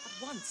lady,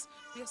 at once.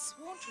 We are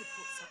sworn to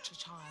report such a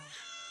child.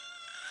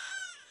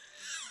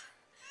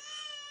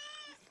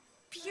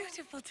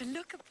 Beautiful to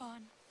look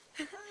upon.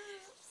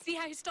 See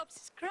how he stops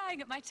his crying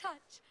at my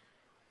touch.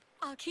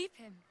 I'll keep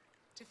him.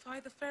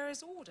 Defy the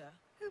Pharaoh's order?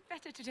 Who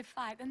better to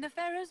defy than the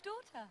Pharaoh's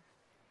daughter?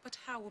 But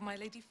how will my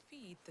lady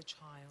feed the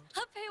child?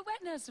 I'll pay a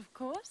wet nurse, of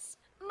course.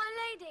 My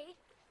lady,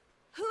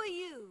 who are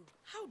you?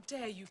 How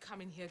dare you come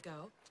in here,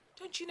 girl?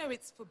 Don't you know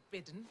it's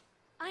forbidden?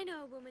 I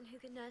know a woman who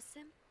can nurse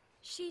him.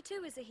 She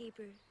too is a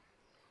Hebrew.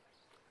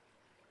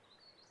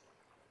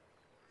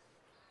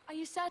 Are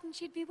you certain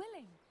she'd be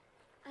willing?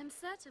 I'm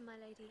certain, my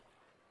lady.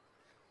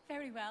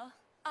 Very well.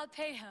 I'll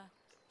pay her.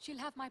 She'll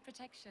have my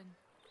protection.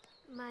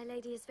 My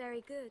lady is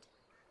very good.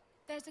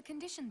 There's a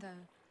condition,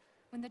 though.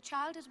 When the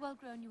child is well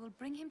grown, you will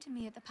bring him to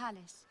me at the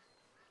palace.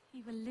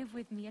 He will live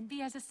with me and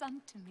be as a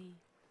son to me.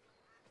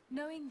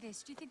 Knowing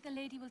this, do you think the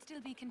lady will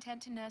still be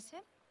content to nurse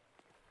him?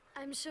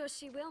 I'm sure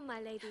she will,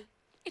 my lady.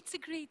 It's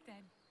agreed,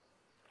 then.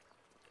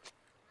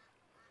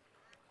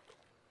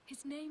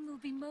 His name will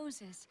be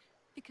Moses,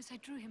 because I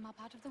drew him up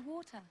out of the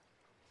water.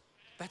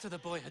 Better the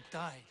boy had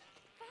died.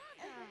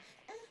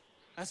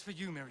 As for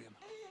you, Miriam,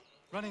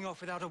 running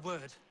off without a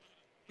word,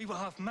 we were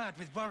half mad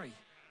with worry.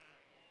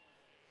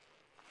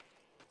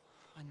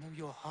 I know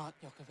your heart,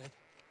 Jochebed.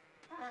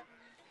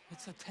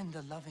 It's a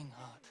tender, loving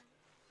heart.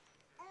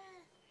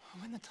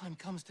 When the time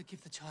comes to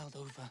give the child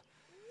over,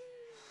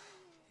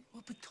 it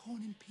will be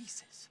torn in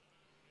pieces,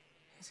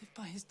 as if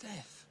by his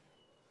death.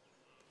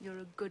 You're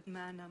a good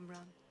man, Amram.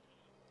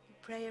 You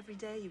pray every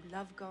day, you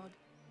love God.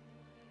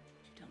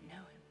 But you don't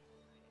know him.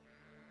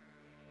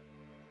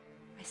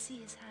 I see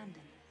his hand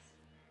in this.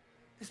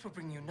 This will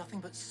bring you nothing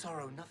but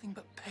sorrow, nothing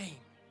but pain.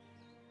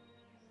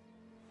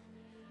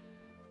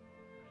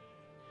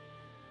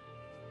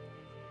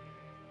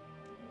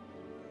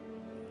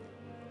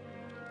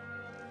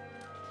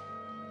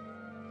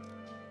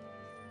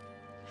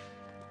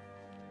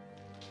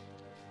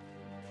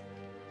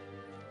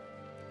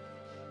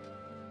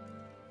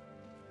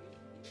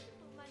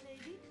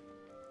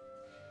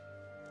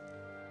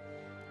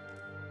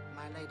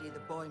 My lady, the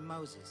boy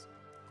Moses.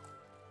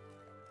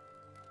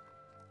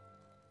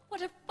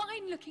 What a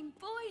fine-looking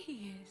boy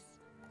he is.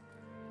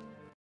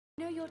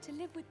 You know you're to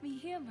live with me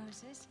here,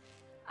 Moses.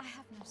 I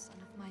have no son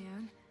of my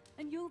own,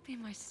 and you'll be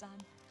my son.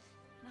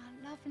 And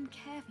I'll love and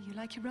care for you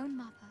like your own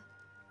mother.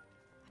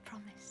 I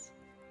promise.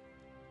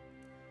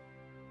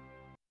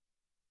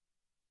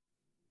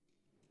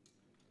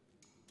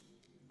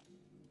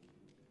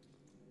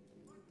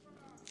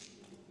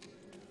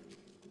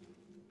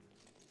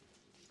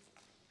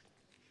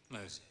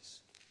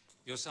 Moses,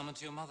 you're summoned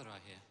to your mother, I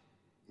hear.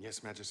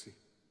 Yes, Majesty.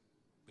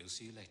 We'll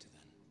see you later,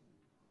 then.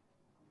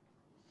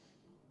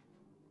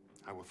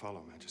 I will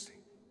follow, Majesty.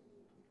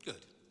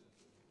 Good.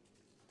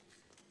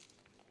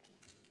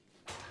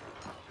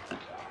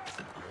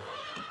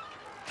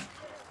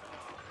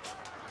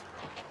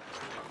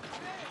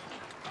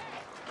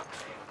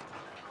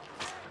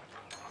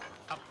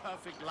 A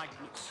perfect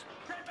likeness.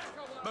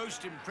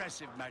 Most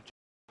impressive, Majesty.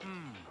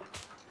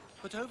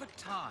 But over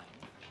time,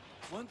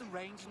 Won't the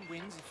rains and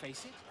winds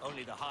efface it?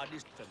 Only the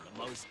hardest and the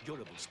most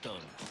durable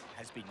stone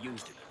has been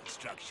used in the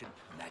construction,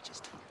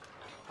 Majesty.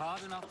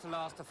 Hard enough to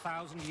last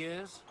 1,000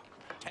 years?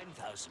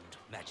 10,000,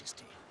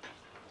 Majesty.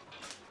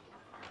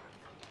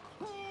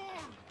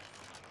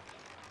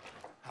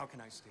 How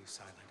can I stay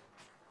silent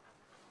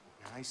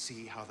when I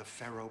see how the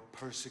Pharaoh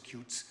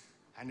persecutes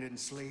and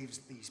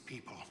enslaves these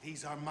people?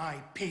 These are my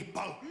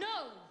people!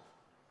 No!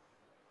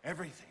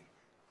 Everything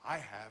I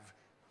have,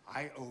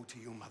 I owe to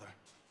you, Mother.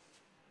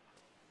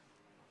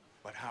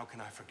 But how can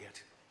I forget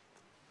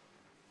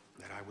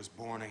that I was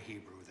born a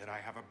Hebrew, that I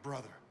have a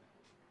brother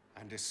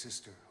and a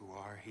sister who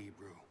are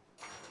Hebrew?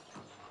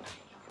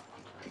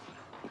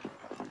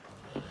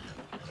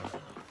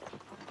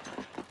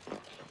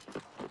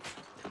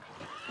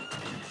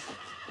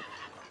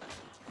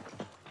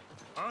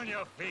 On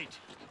your feet.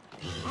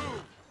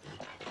 Move!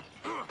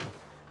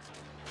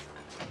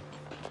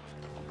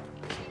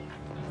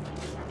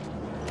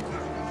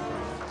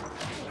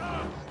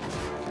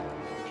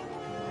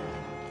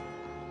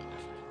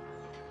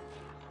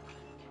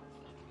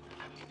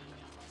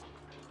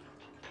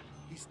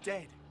 He's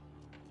dead.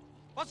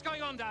 What's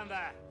going on down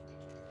there?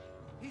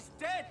 He's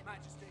dead,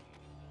 Majesty.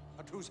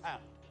 At whose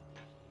hand?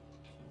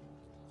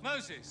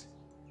 Moses,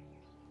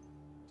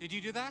 did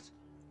you do that?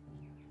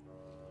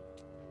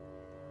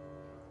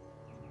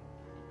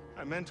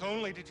 I meant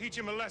only to teach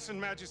him a lesson,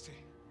 Majesty.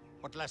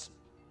 What lesson?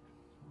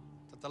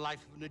 That the life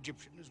of an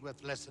Egyptian is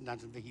worth less than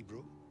that of the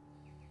Hebrew?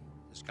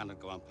 This cannot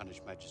go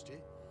unpunished, Majesty.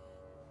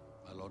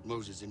 My Lord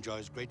Moses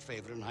enjoys great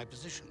favor and high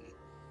position.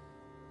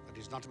 But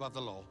he's not above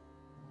the law.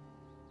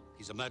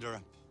 He's a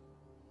murderer.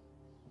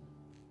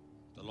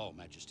 The law,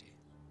 Majesty.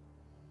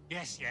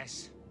 Yes,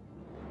 yes.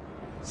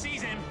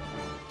 Seize him!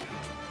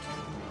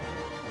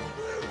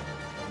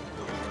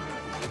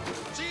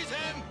 Seize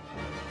him!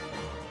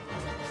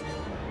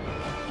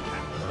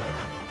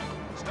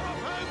 Stop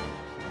him!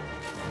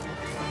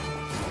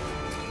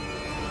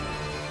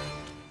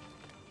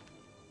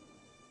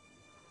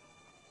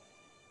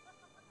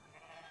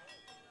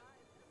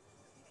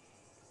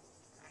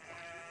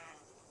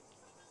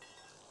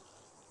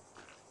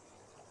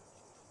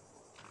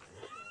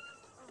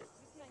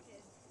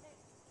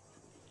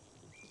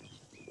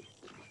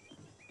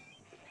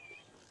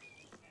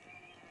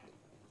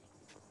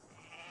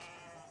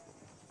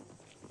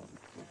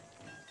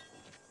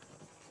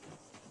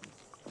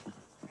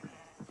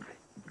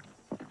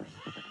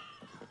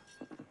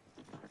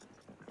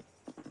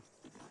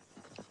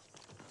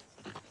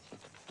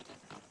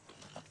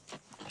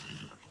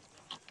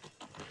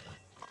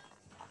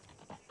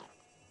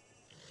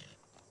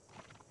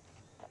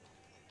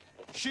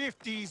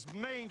 Shift these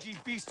mangy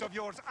beasts of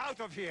yours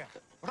out of here,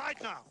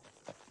 right now.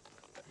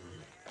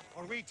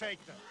 Or we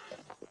take them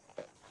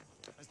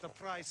as the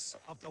price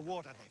of the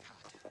water they've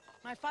had.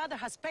 My father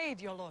has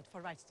paid your lord for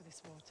rights to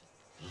this water.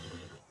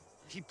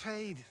 He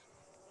paid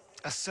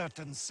a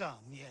certain sum,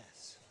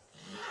 yes.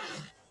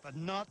 But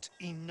not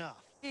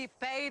enough. He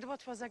paid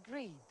what was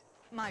agreed.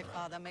 My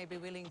father may be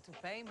willing to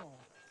pay more.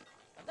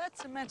 But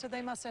that's a matter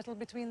they must settle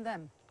between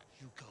them.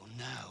 You go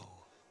now,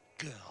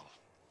 girl.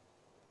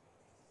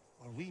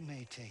 Or we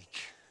may take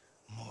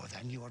more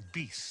than your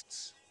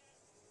beasts.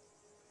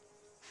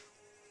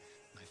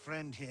 My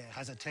friend here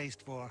has a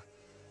taste for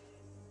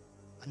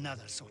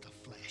another sort of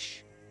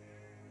flesh.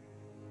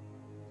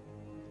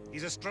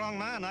 He's a strong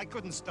man. I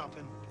couldn't stop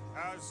him.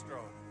 How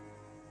strong?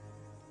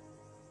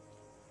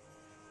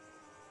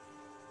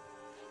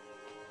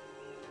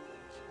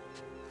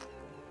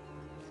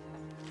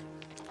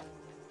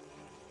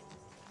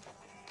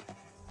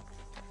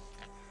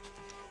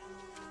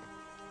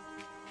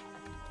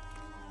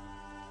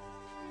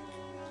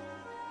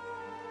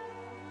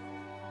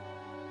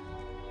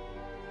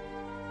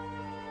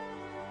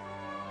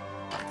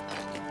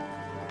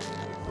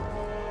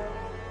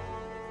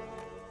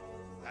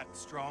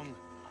 Strong.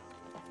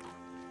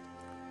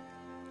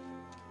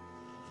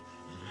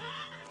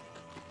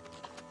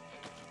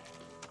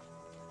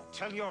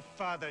 Tell your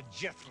father,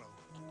 Jethro,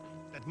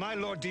 that my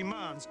lord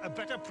demands a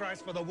better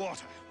price for the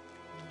water.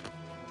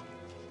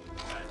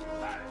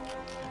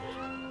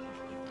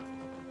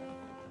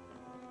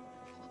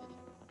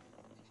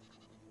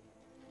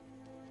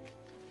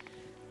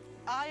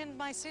 I and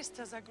my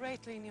sisters are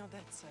greatly in your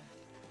debt, sir.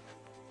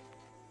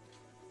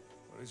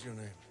 What is your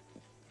name?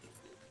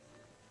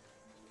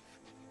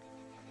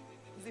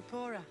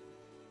 Zipporah.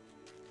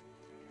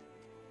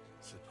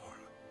 Zipporah.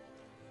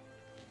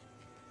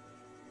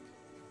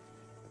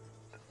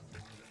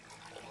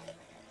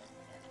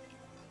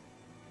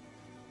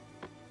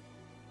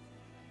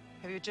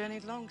 Have you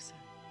journeyed long, sir?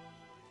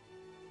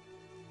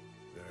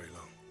 Very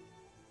long.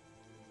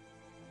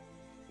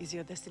 Is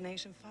your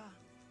destination far?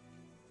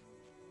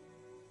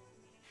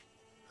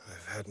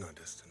 I've had no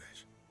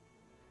destination.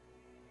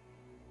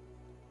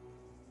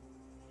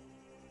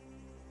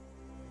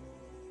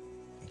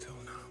 Until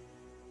now.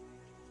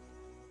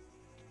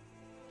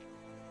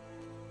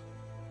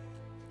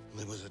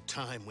 There was a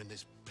time when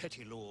this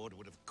petty lord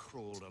would have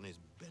crawled on his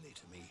belly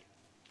to me.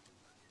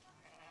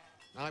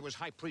 I was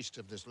high priest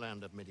of this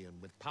land of Midian,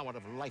 with power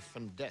of life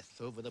and death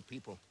over the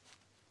people.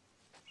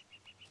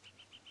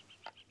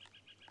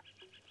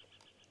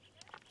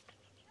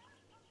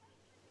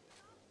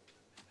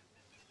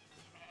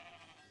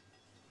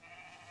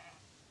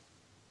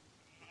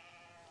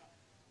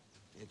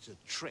 It's a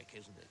trick,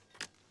 isn't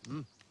it?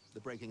 Hmm?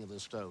 The breaking of the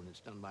stone, it's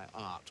done by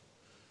art,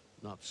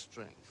 not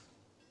strength.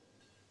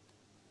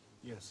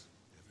 Yes.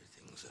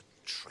 Everything's a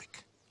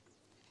trick.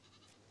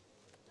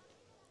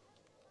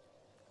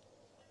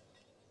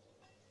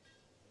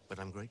 But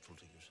I'm grateful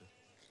to you, sir.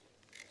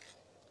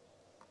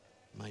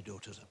 My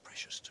daughters are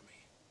precious to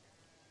me.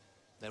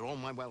 They're all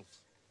my wealth.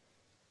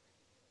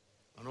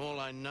 And all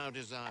I now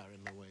desire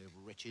in the way of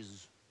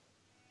riches.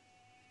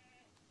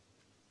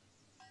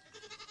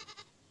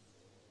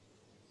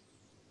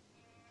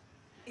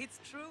 It's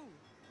true.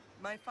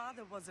 My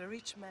father was a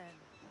rich man.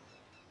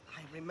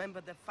 I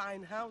remember the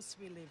fine house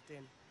we lived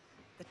in,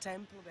 the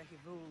temple where he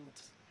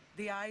ruled,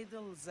 the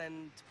idols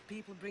and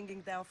people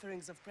bringing the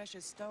offerings of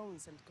precious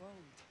stones and gold.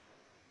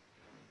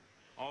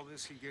 All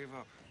this he gave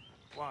up.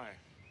 Why?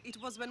 It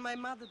was when my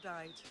mother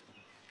died.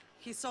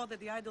 He saw that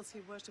the idols he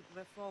worshipped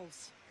were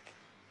false.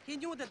 He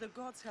knew that the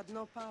gods had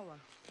no power.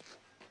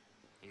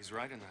 He's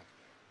right in that.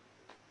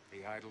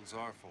 The idols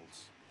are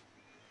false.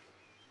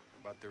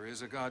 But there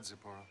is a God,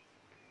 Zipporah.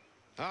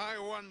 I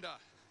wonder.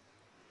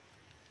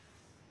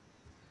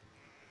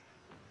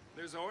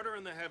 There's order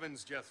in the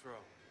heavens, Jethro.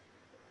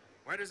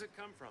 Where does it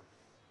come from?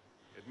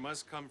 It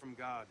must come from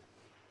God.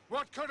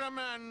 What could a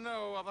man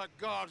know of a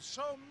God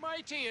so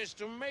mighty as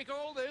to make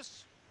all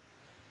this?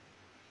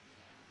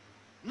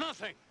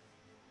 Nothing.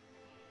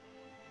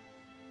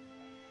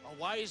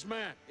 A wise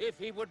man, if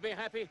he would be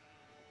happy,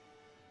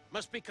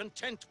 must be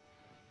content.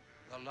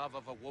 The love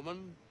of a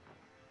woman,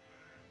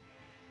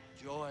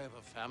 joy of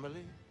a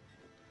family,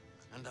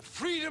 and the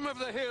freedom of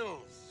the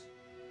hills.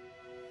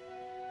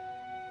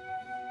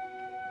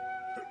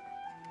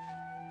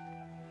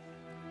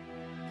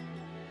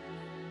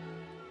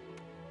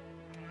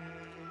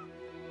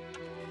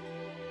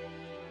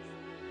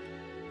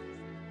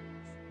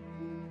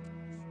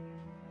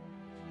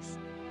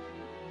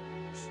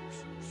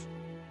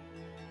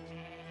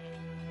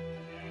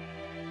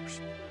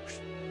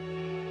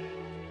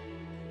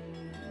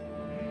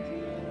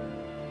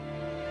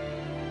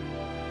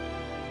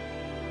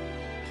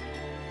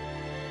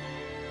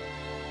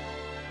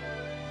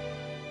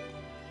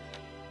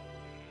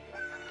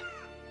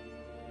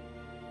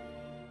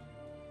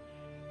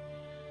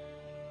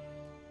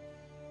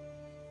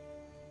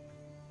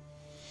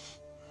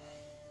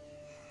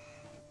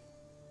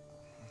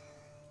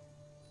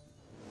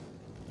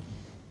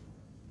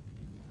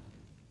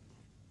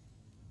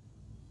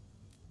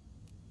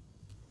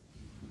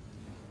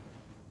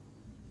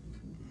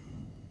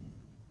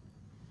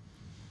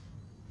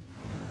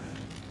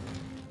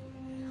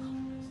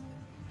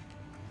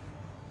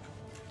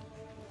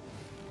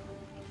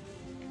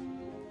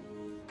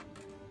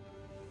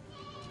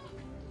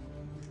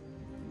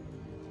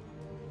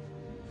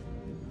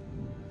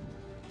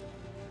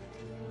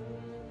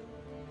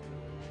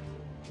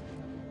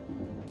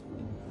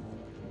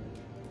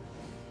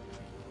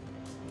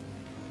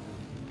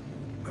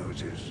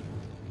 Moses.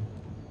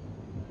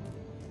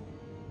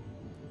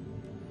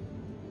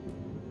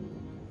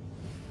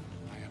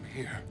 I am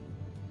here.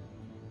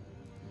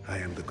 I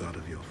am the God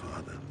of your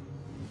father,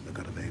 the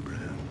God of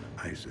Abraham,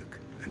 Isaac,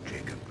 and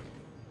Jacob.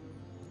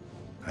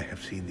 I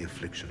have seen the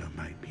affliction of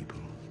my people.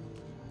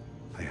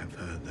 I have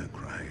heard their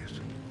cries.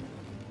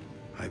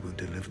 I will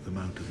deliver them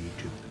out of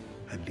Egypt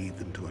and lead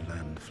them to a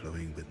land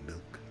flowing with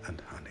milk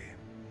and honey.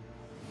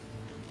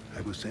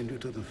 I will send you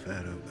to the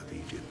Pharaoh of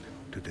Egypt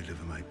to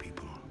deliver my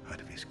people out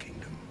of his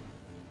kingdom.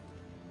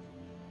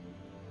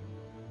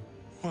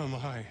 Who am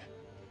I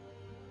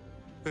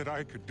that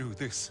I could do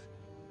this?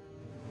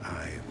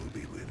 I will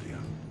be with you.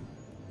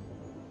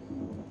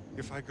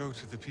 If I go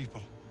to the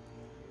people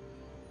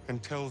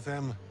and tell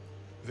them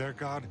their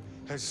God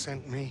has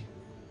sent me,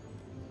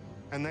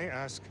 and they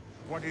ask,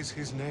 what is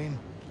his name?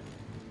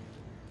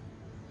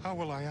 How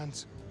will I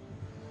answer?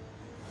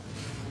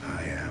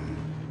 I am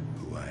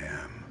who I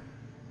am.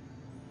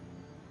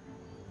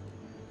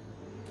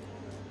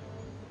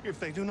 If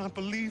they do not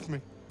believe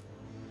me,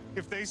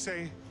 if they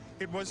say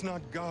it was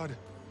not God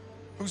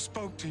who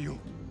spoke to you.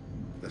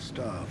 The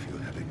staff you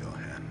have in your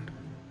hand,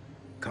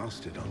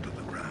 cast it onto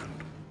the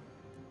ground.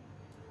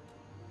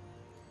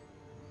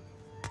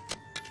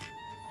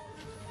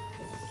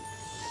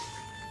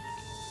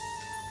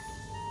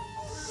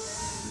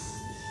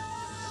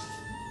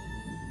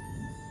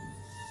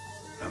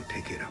 Now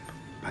take it up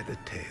by the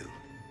tail.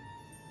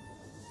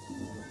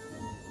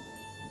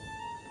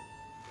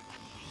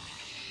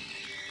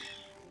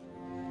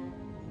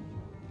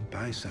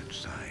 By such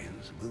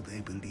signs will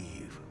they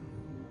believe.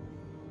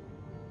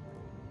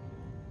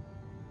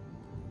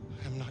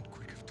 I am not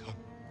quick of tongue.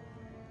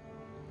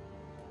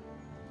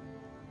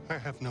 I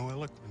have no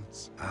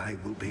eloquence. I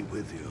will be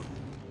with you.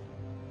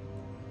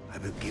 I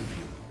will give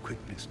you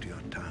quickness to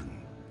your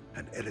tongue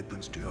and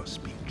eloquence to your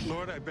speech.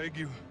 Lord, I beg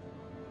you.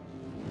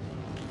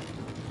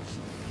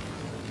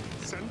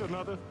 send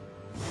another?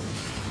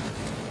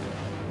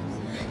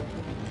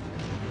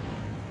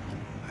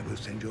 I will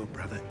send your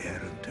brother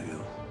Aaron to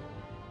you.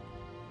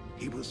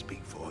 He will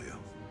speak for you.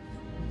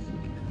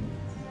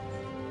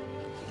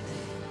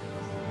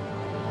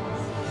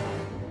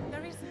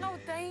 There is no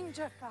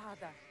danger,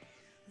 Father.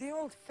 The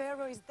old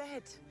Pharaoh is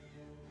dead.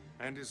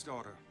 And his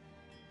daughter.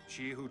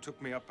 She who took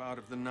me up out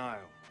of the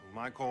Nile, whom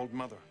I called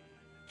mother.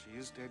 She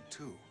is dead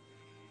too.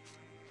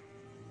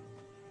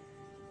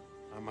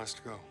 I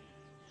must go.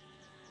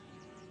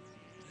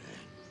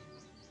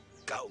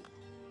 Go.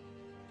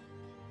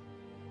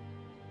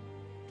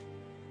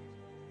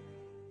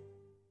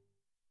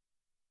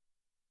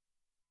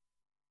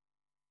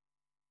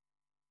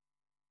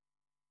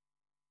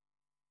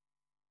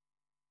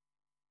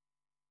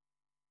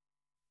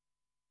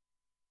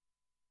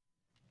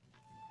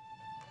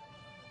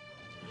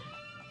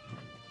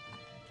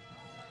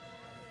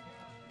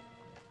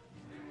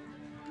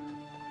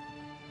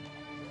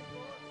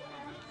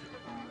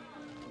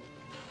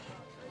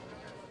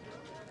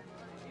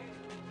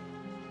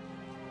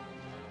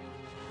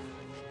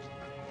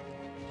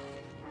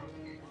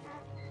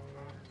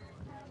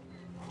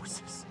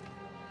 Moses.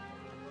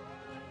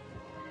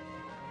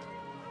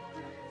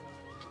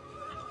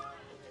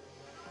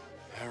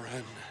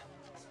 Aaron.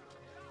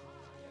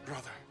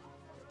 Brother.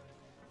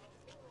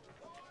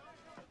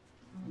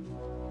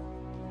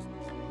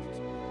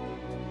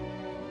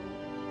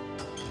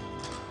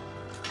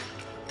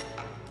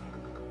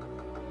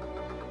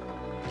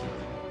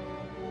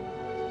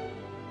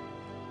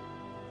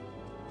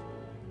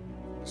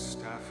 The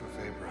staff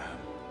of Abraham.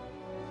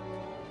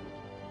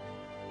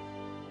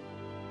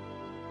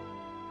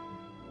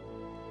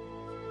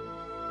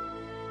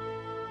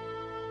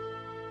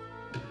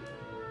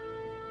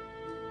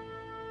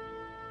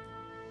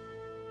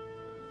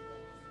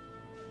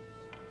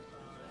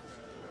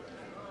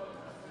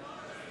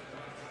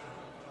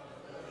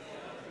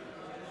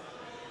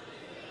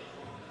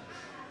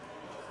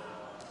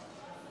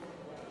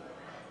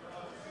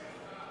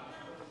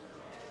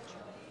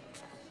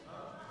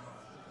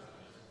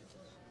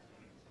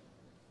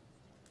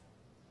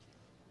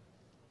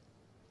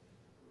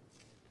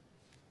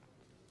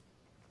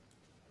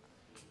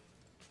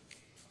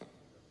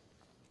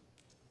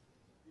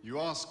 You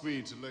ask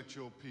me to let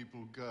your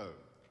people go.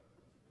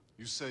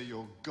 You say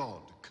your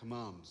God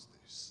commands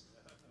this.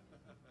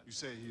 You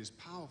say he is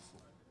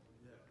powerful.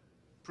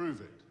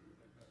 Prove it.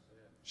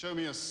 Show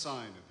me a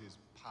sign of his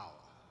power.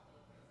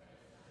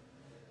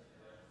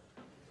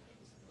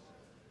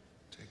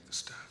 Take the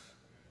staff.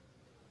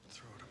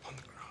 Throw it upon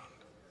the ground.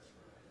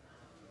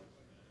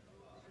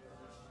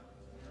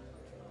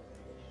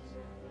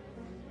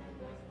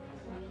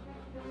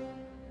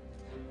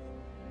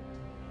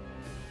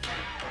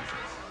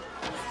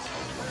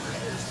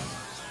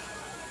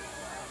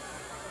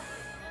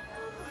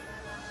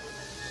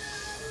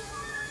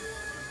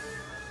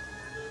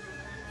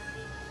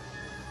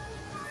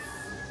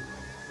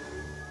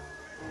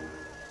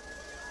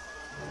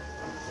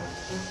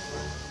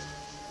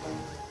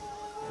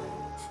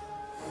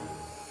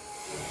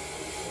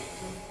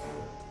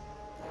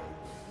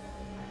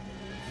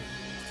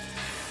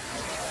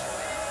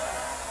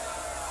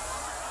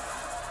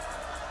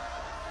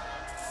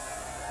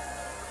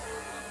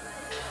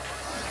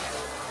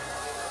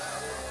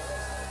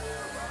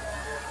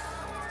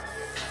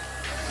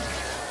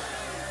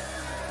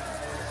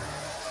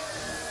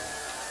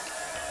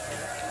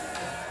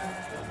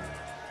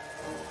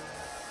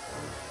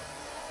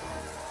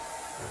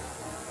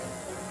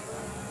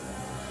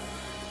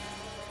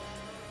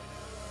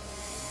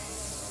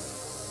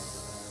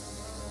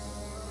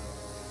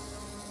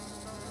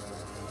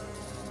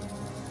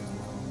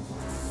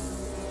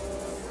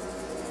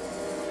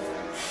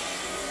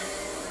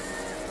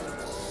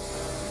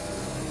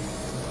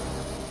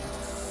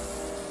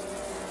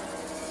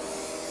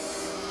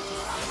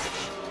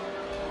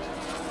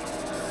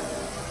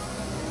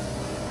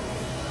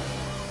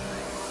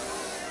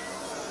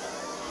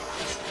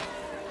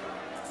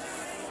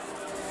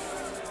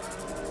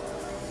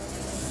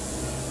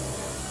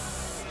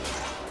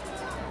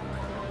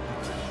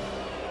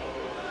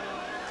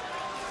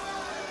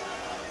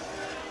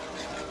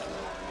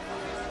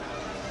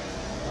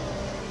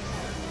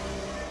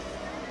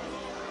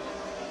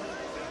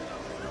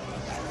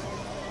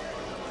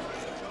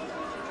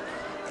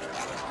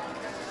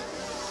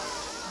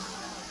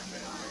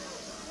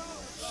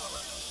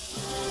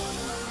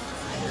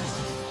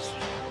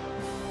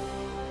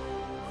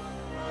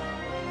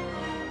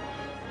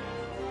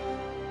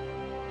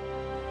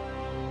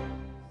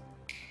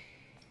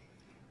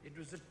 It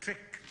was a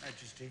trick,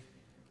 Majesty.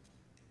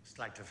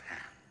 Sleight of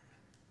hand.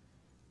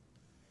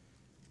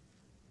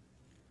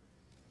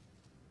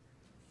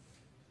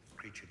 The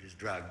creature is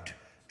drugged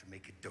to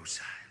make it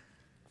docile.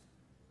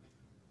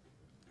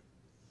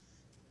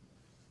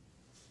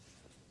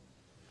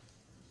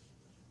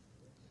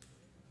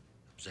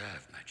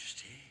 Observe,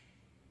 Majesty.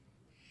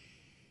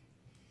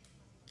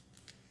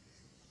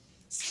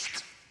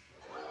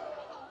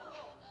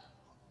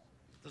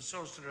 The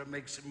sorcerer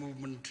makes a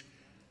movement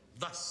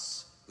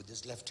thus with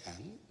his left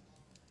hand.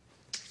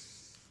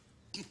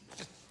 A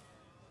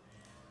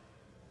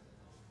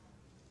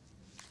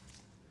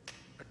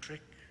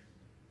trick,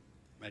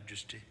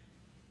 Majesty.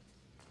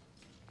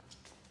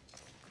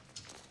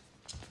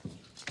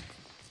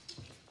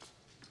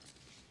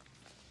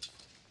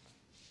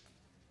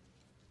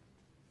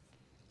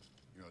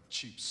 You are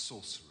cheap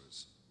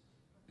sorcerers.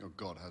 Your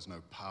god has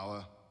no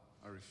power.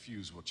 I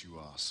refuse what you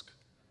ask.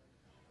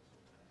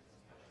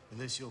 For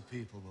this, your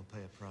people will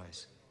pay a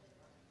price.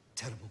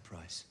 Terrible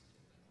price.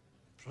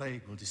 A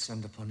plague will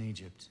descend upon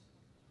Egypt.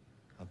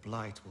 A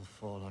blight will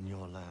fall on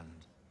your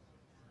land.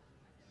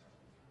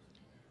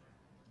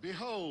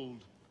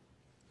 Behold,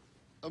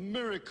 a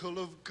miracle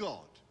of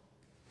God.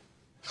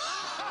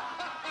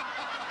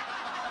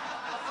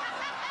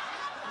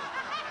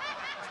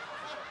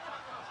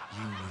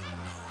 You will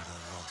know the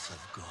wrath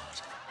of God.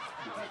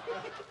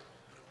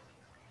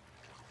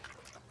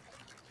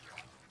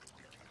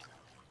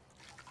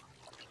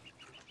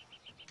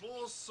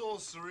 More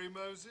sorcery,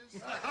 Moses?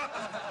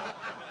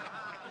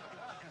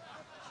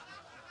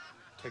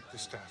 Take the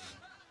staff,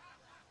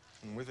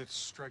 and with it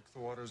strike the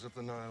waters of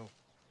the Nile.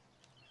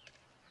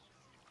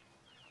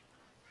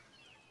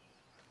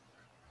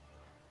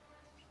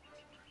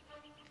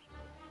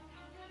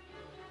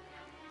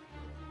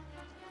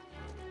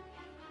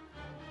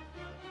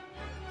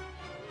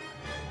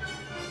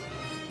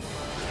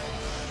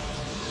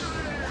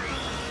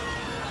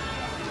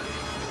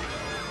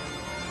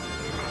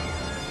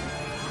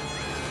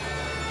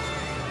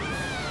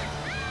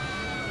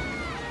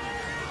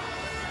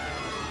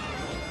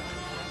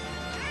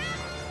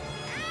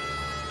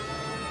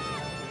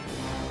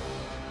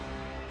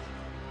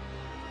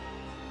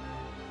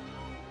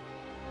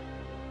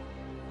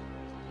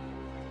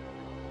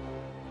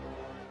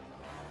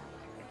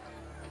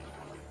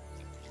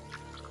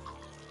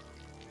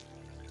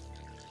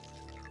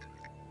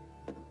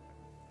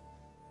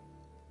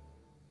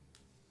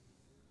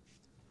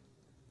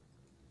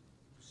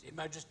 See,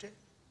 Majesty?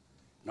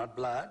 Not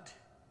blood,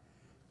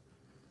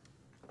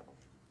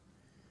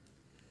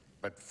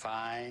 but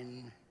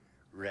fine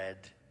red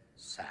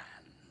sand.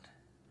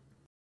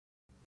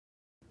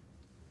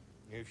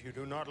 If you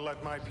do not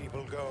let my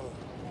people go,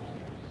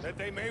 that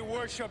they may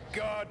worship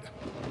God,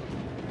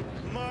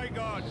 my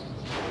God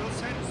will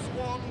send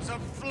swarms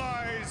of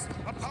flies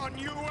upon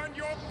you and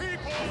your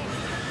people!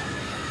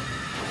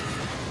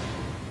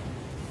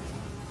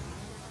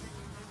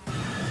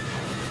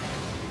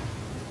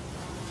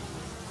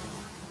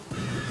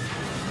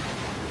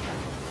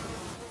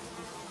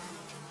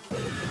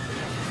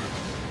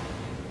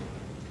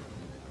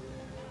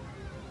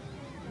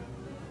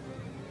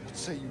 What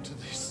say you to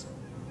this?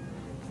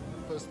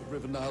 First the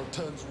river Nile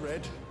turns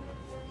red,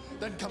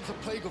 then comes a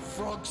plague of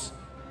frogs.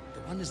 The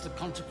one is the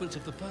consequence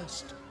of the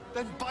first.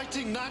 Then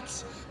biting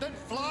gnats, then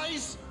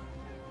flies.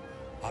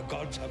 Our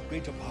gods have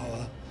greater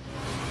power.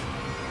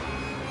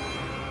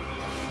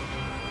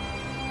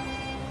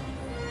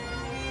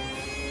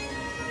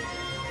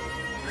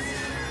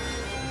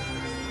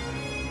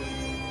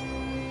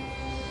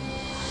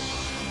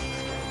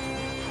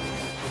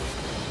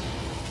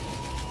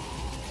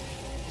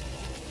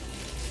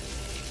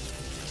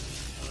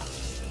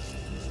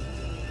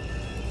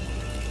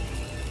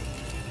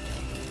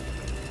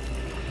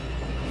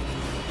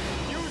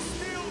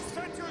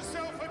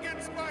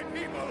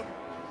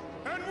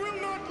 And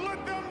will not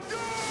let them go!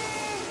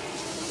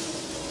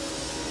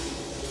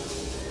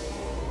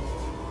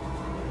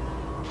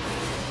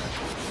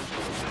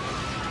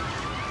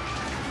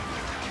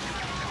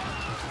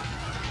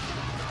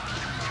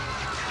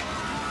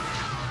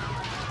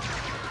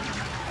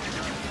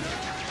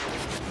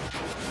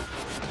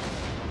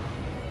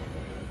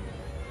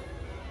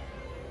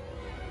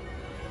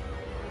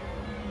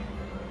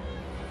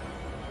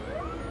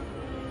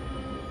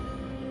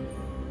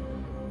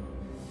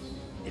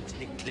 It's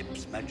an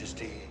eclipse,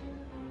 Majesty.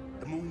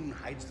 The moon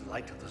hides the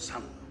light of the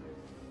sun.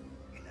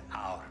 In an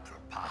hour it will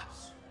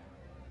pass.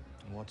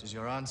 And what is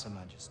your answer,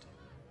 Majesty?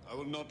 I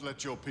will not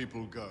let your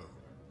people go.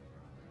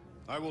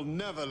 I will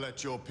never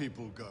let your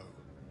people go.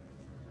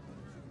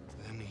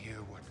 Then hear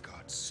what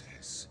God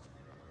says.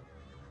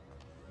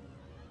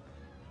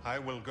 I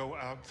will go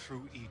out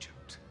through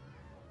Egypt.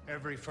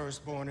 Every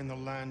firstborn in the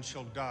land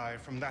shall die,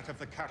 from that of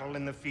the cattle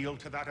in the field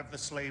to that of the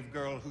slave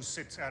girl who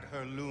sits at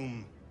her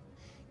loom,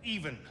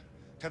 even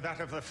to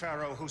that of the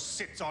Pharaoh who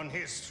sits on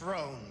his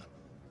throne.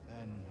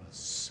 Then will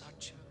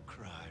such a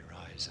cry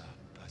rise up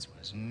as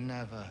was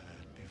never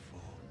heard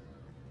before,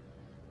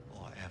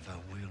 or ever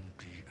will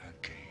be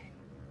again.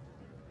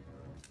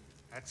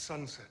 At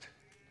sunset,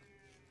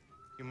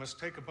 you must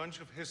take a bunch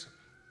of hyssop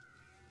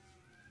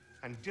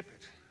and dip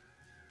it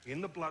in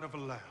the blood of a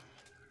lamb,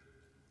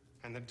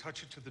 and then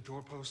touch it to the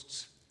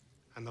doorposts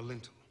and the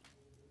lintel.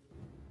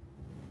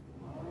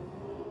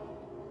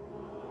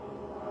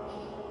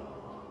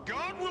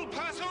 God will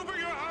pass over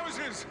your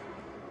houses,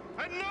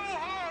 and no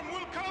harm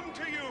will come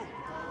to you.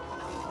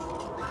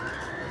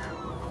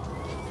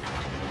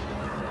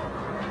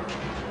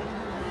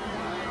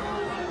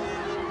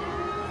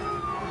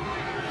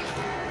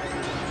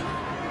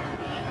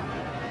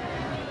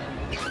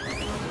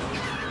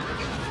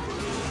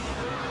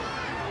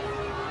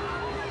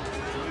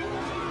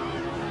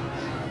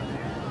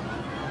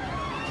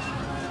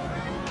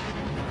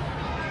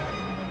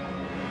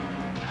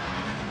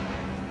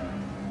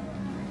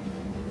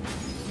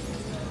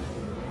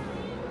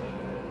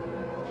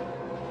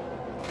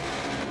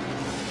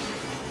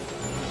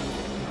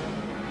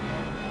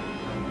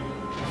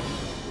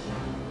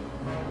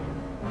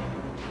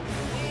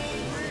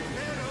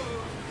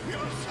 Your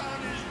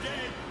son is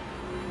dead!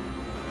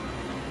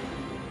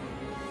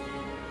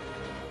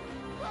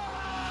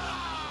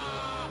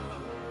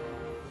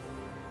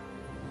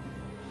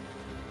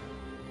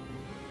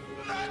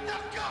 Let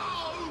them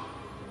go!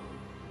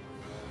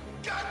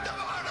 Get them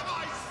out of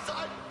my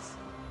sight!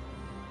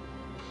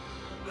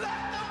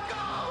 Let them go!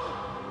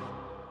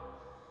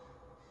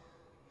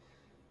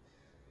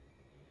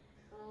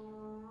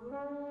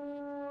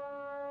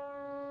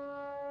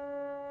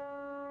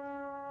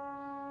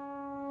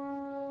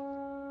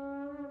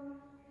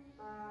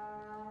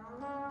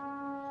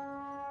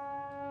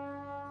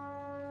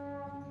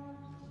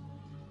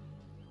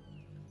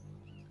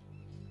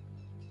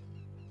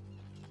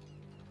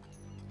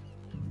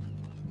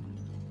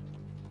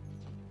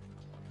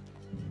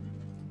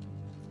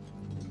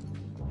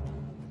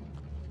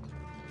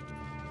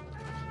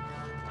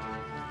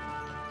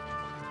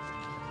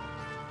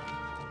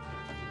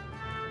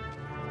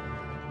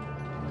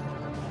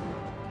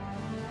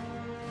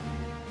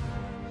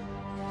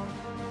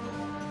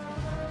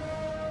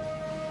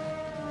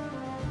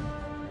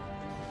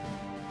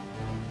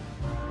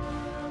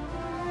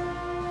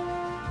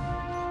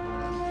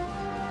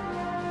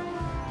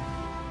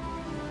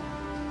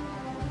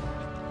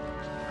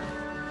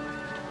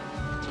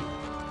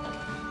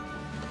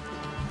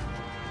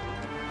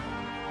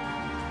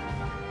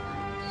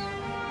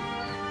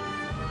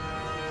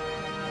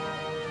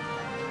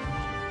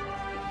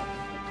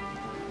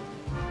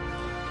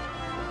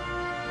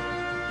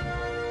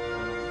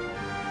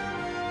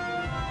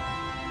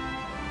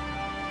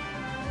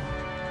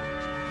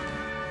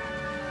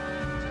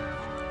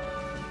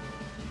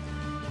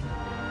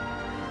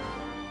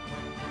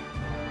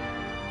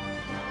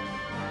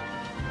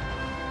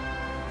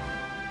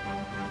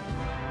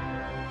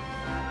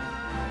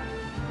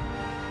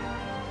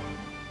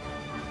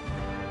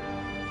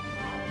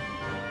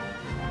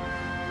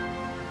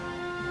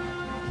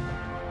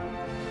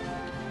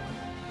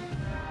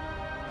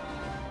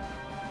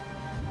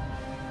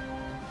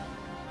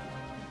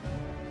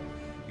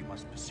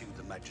 Pursue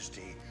the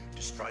Majesty,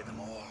 destroy them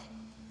all.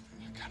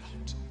 I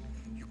cannot.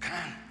 You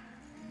can.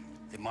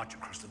 They march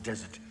across the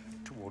desert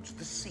towards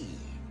the sea.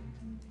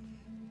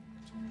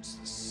 Towards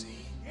the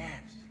sea?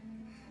 Yes.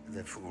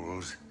 They're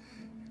fools.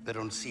 They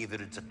don't see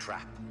that it's a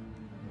trap.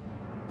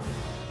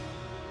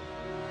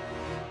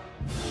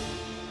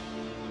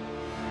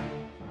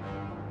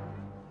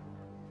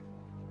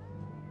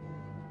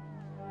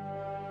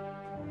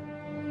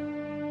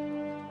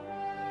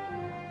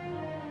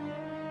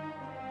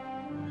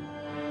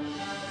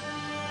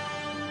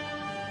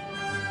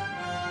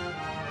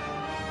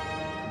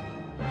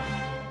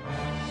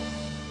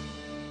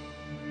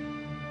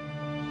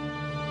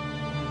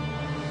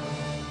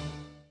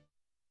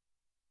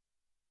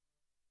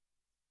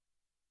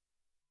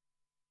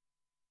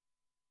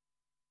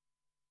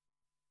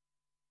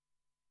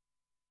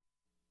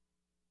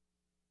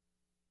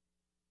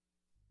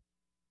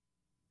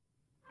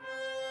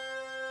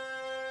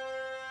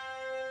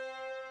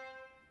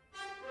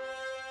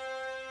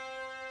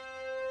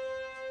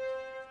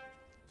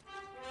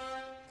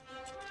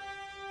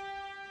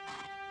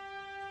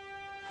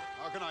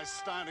 How can I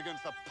stand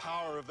against the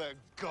power of their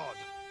God?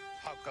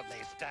 How can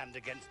they stand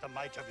against the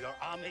might of your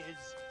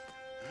armies?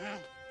 Huh?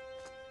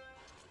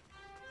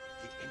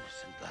 The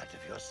innocent blood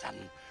of your son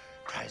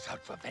cries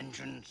out for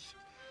vengeance.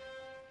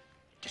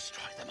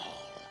 Destroy them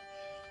all,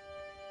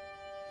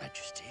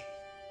 Majesty.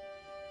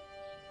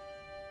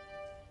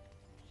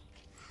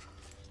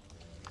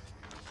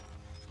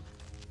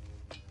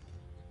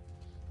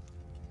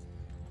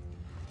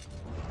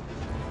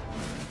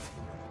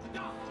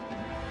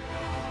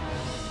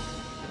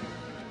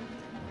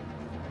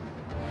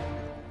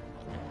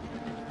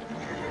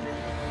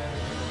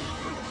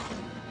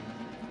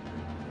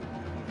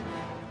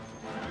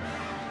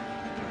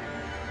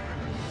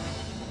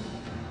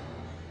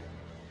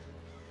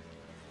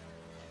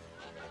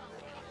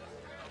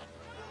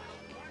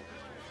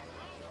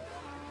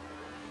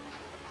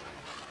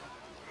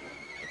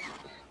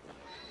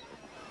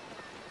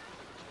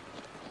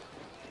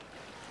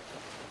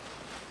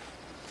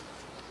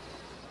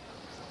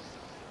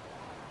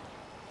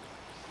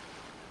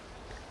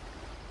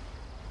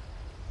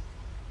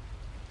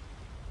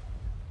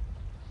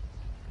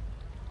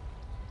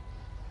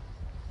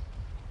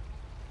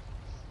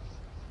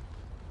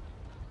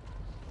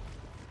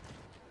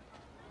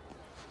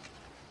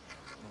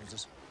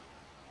 Moses.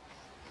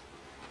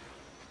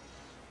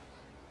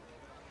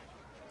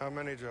 How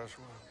many,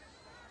 Joshua?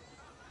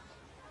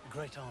 A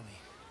great army.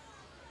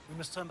 We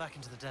must turn back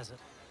into the desert,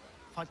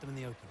 fight them in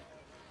the open.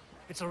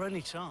 It's our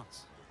only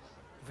chance.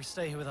 If we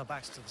stay here with our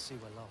backs to the sea,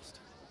 we're lost.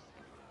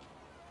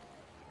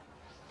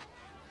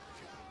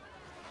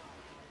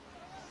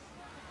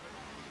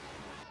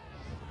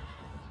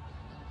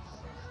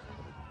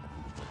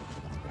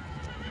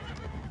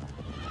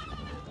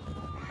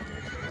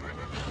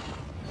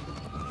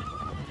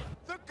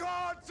 The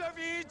gods of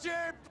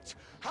Egypt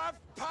have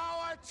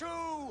power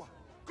too!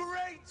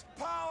 Great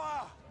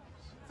power!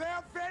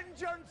 Their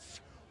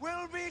vengeance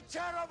will be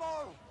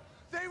terrible!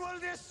 They will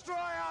destroy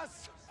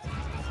us!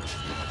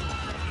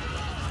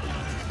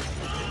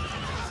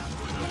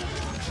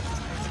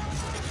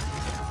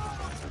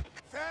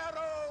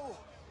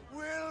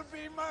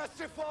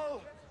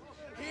 merciful.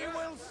 He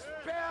will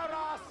spare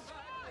us.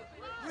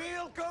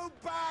 We'll go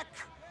back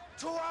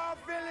to our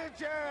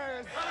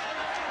villages.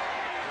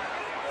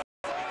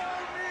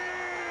 Follow me!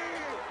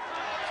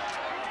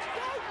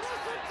 Don't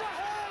listen to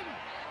him!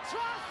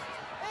 Trust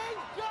in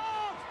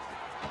God!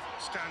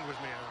 Stand with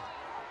me, Aaron.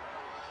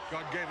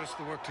 God gave us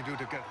the work to do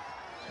together.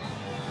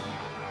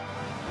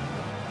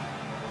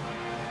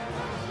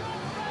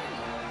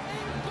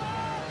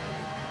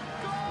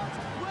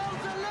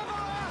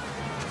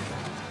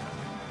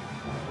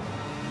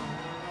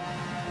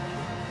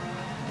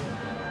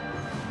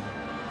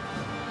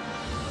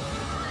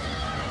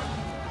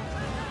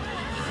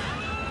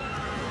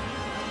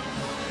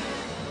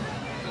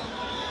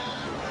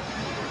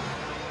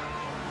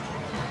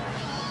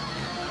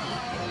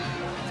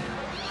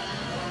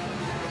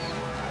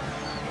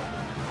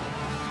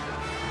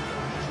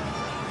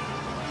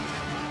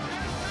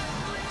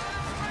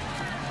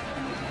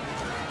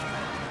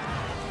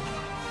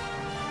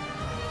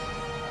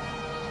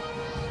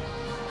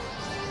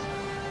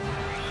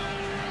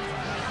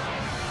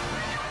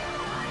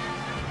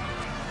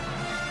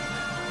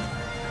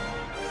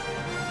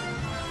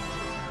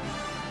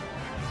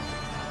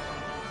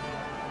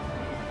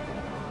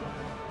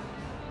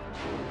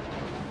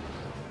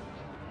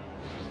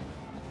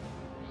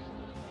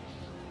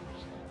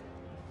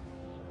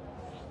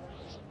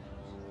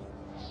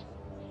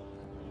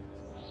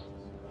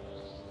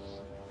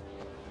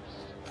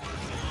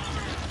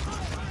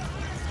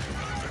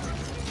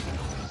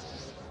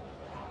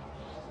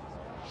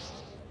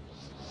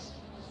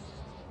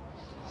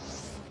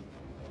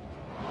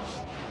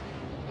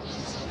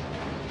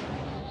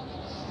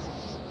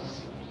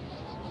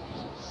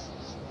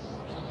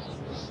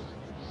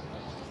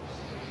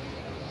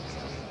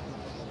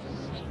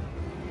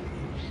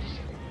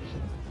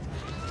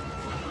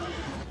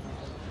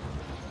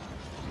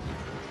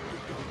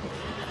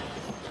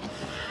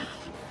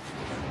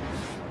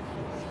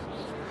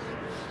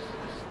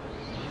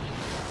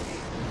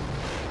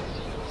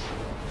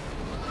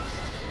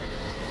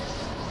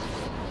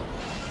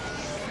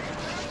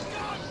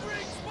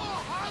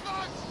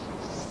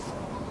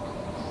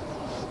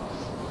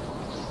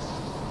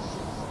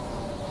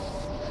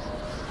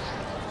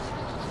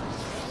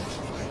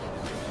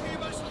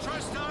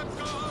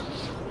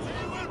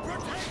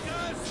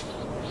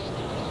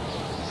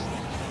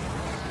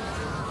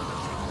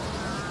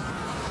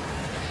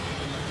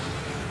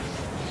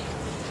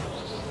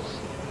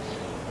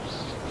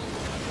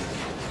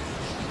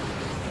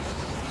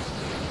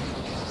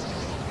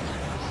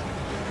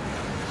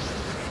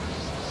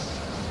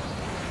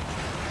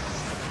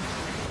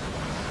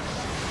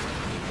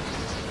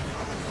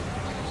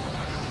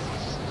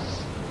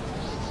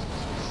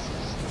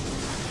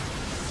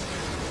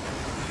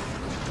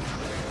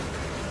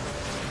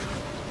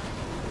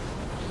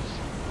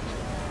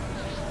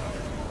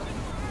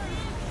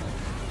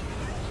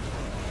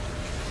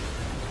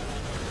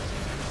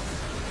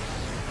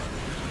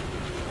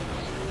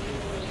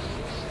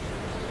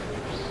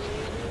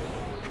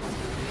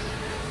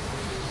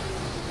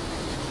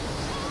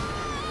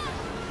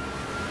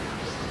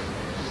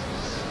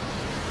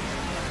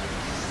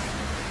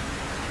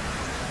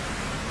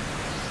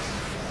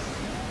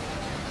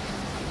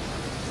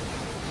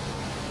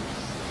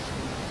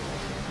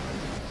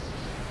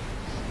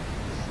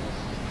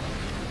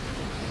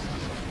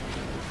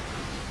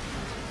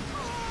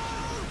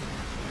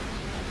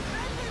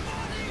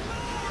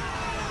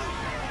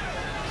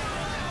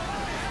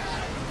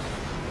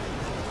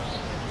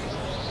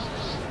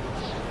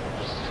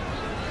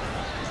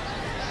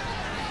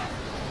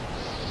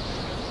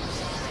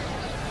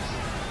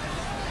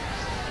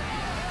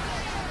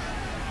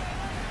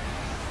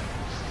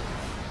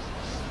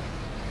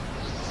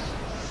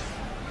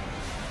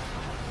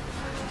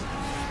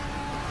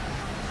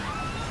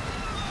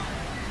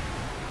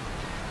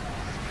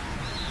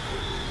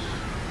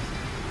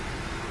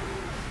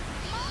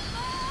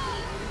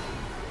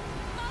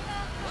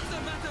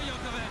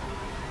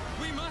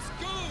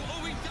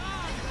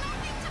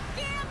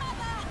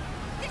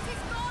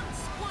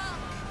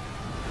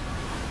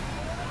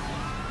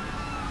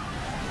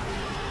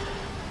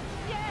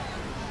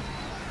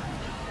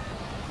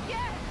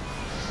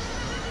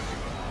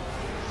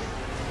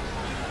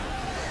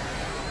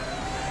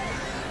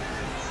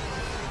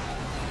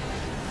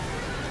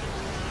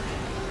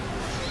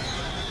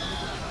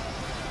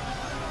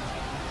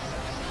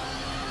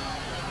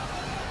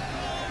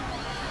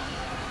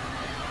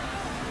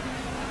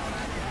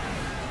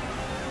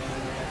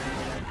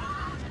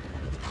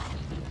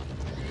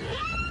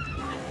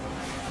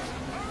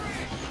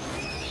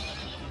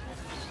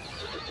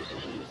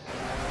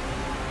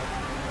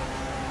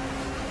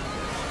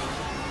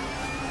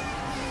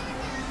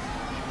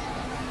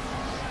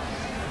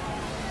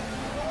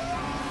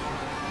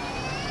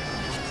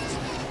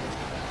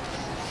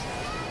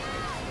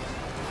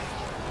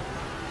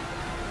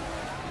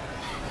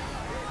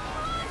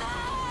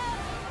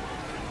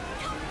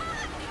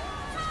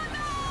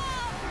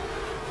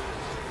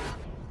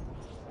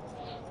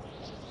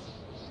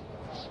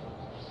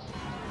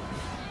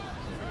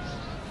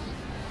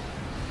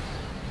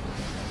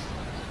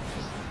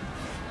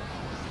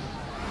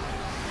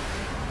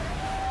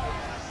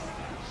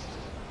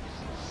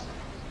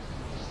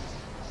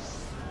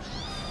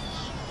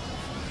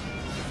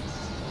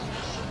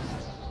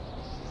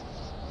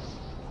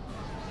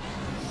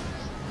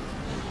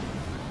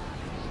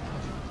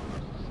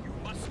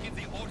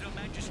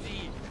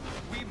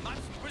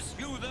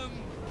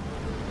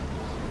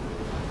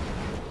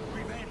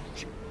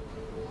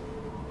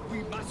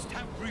 must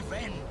have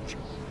revenge.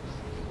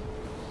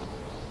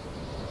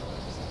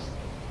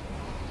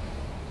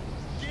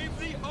 Give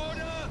the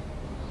order!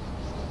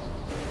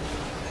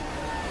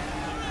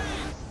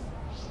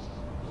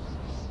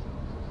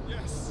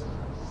 Yes!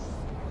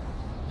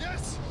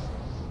 Yes!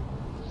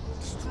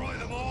 Destroy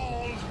them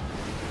all!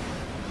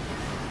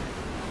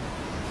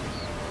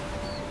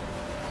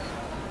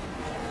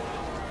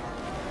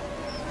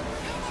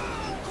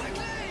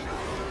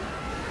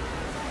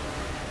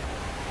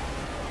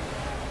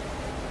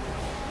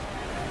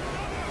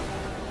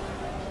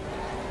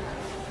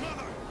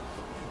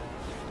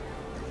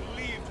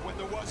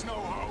 No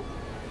hope.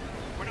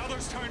 When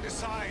others turned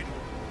aside,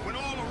 when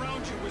all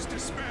around you was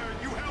despair,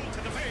 you held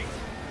to the faith.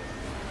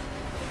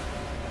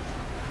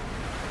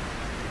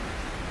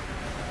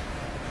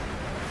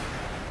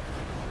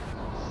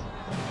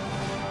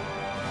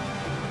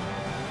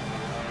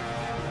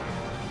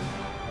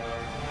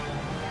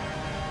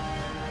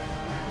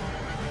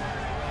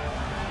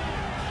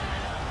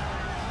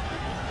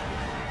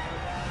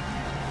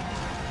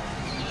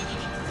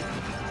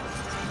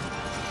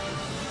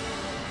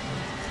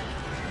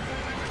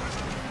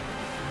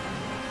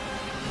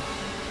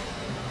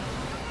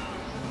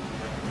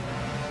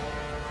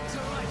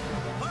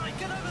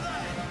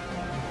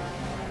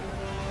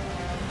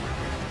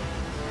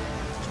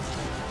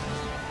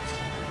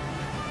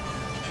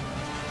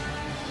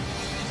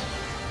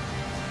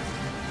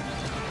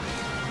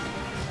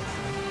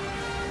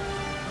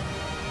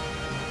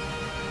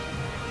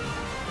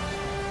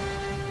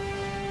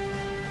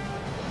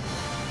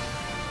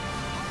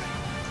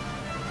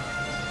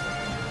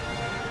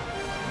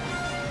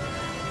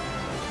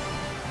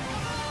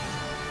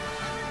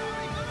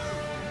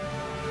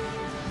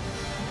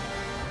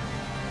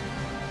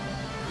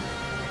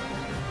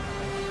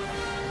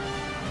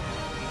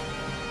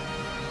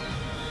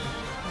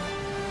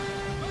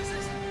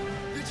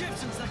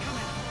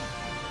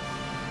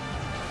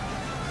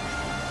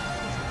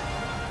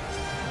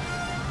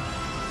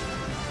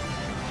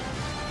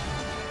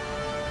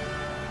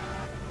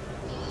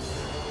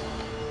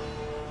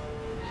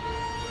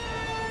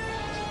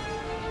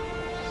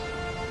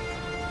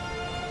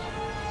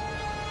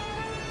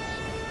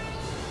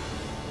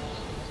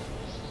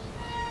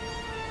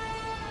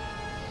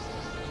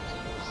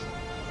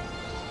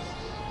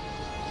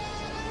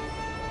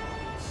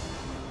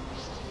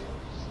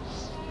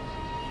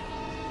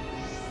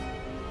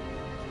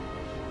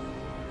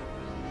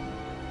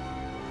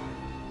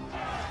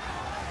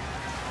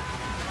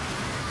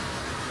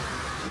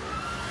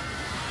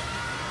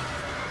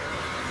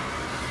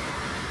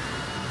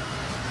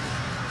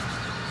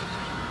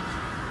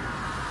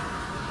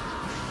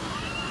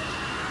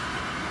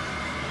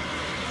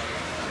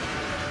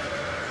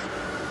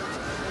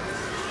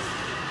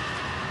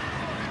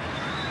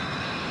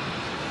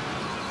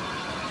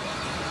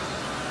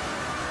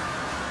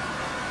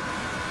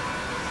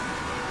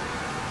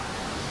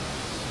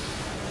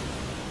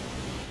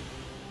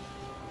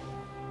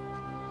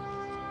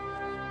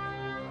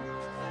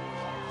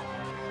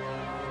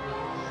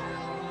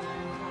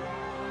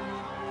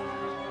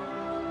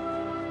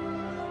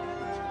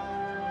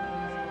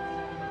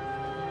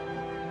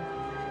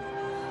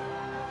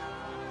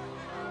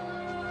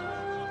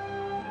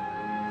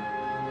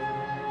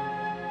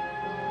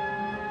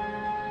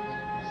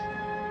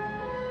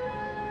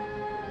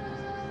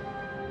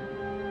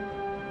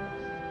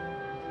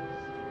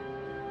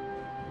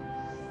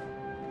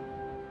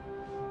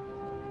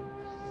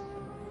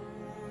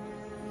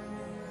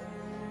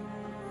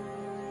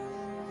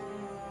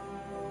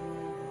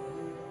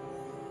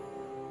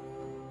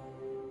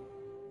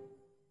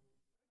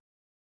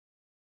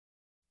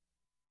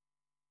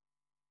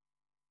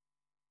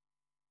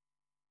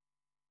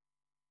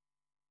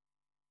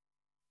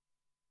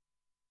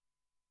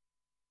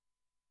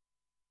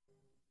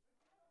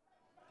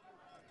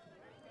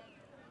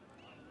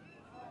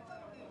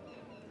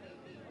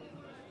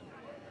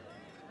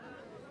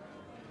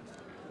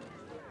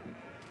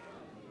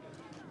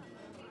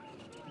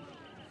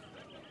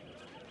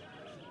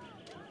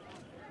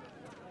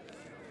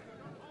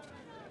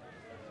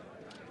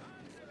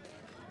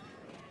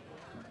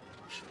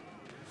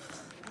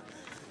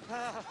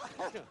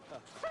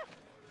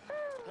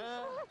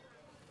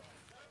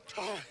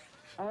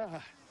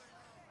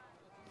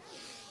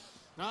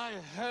 I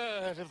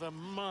heard of the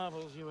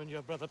marvels you and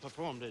your brother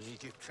performed in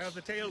Egypt. Have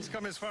the tales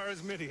come as far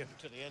as Midian?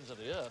 To the ends of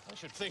the earth, I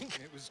should think.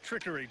 It was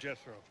trickery,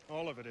 Jethro.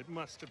 All of it. It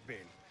must have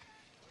been.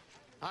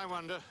 I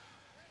wonder.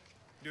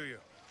 Do you?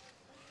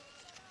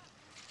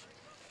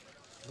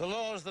 The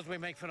laws that we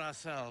make for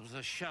ourselves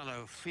are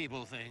shallow,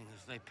 feeble things.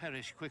 They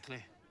perish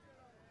quickly.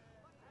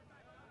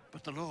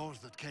 But the laws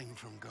that came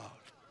from God.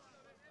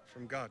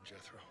 From God,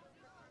 Jethro?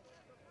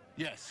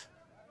 Yes.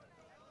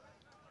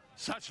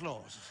 Such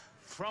laws,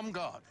 from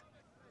God,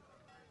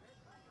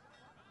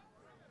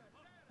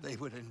 they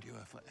would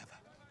endure forever.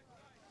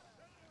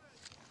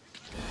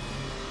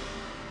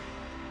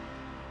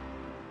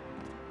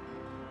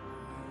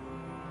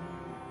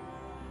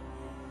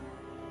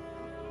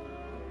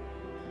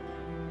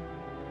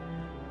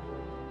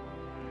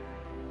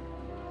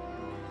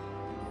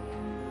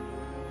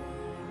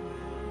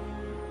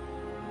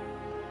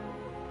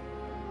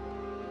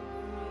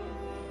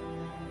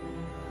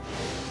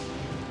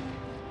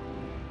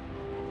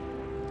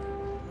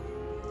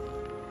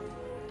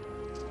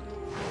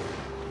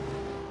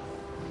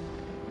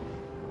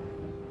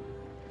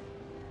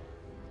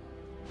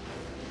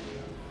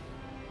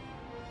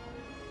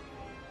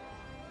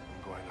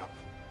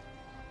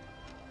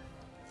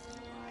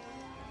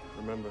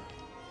 Remember,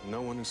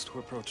 no one is to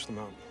approach the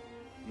mountain.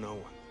 No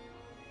one.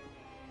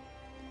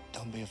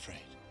 Don't be afraid.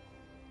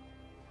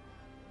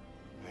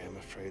 I am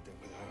afraid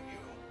that without you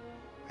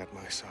at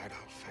my side,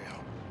 I'll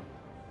fail.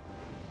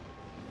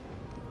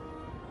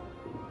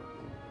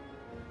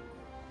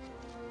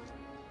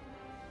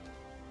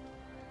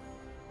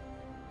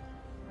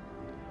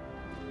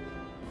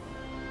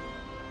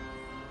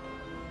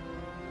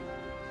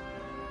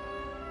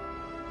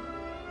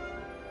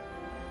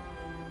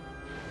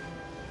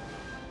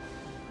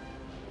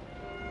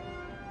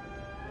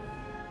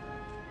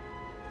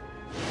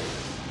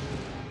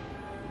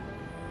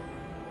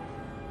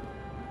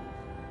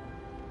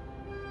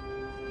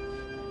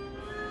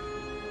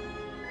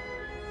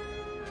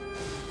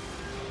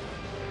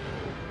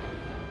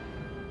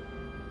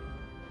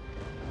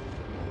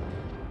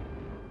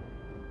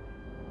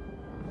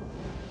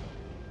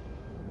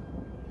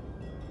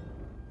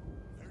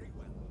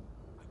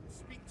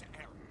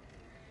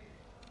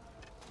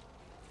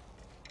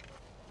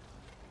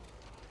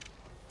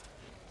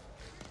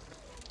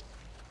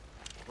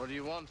 What do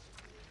you want?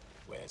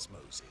 Where's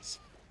Moses?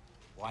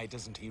 Why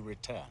doesn't he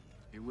return?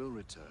 He will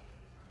return.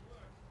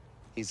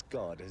 His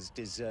God has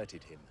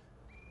deserted him.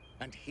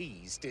 And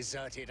he's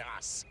deserted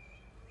us.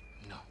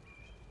 No.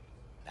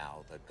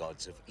 Now the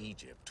gods of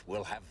Egypt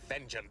will have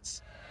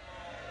vengeance.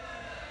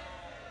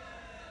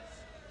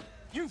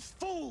 You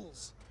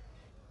fools!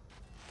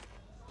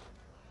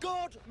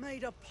 God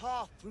made a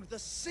path through the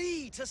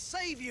sea to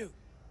save you.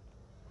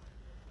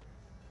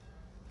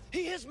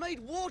 He has made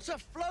water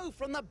flow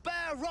from the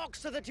bare rocks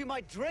so that you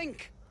might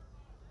drink.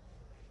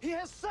 He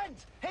has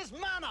sent his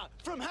manna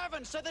from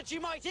heaven so that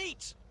you might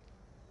eat.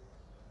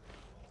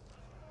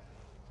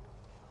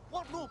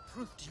 What more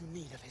proof do you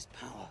need of his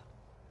power?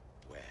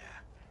 Where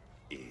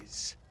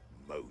is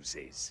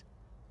Moses?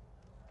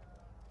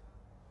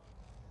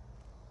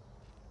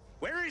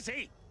 Where is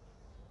he?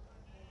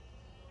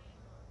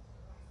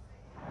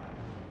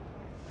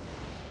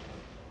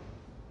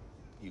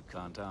 You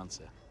can't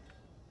answer.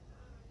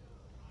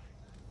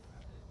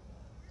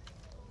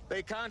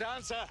 They can't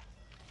answer.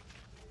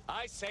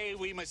 I say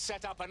we must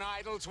set up an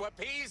idol to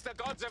appease the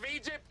gods of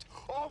Egypt,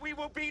 or we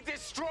will be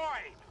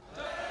destroyed.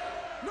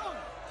 No!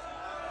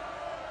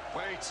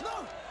 Wait.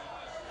 No!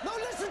 No,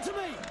 listen to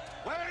me!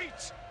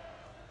 Wait!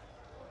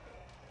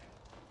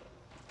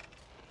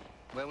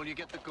 Where will you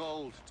get the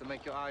gold to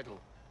make your idol?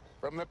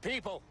 From the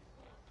people.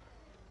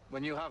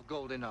 When you have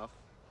gold enough,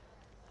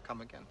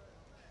 come again.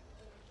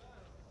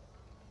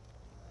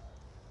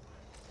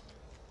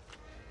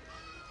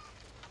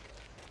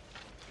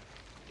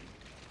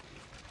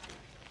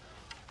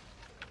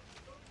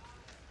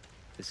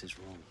 This is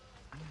wrong.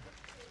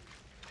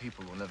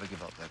 People will never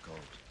give up their gold.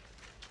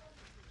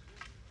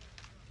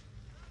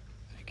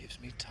 It gives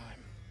me time.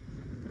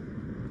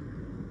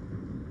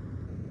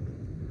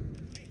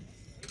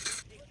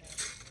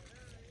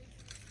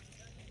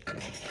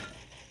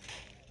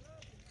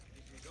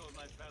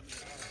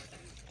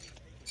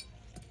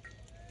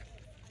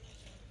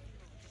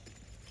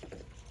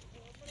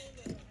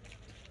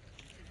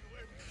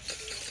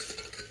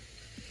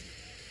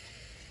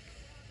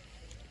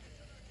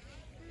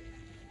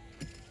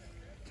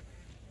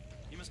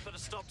 You must put a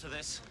stop to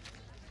this.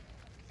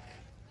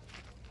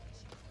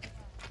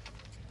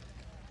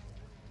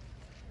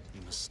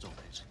 You must stop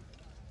it.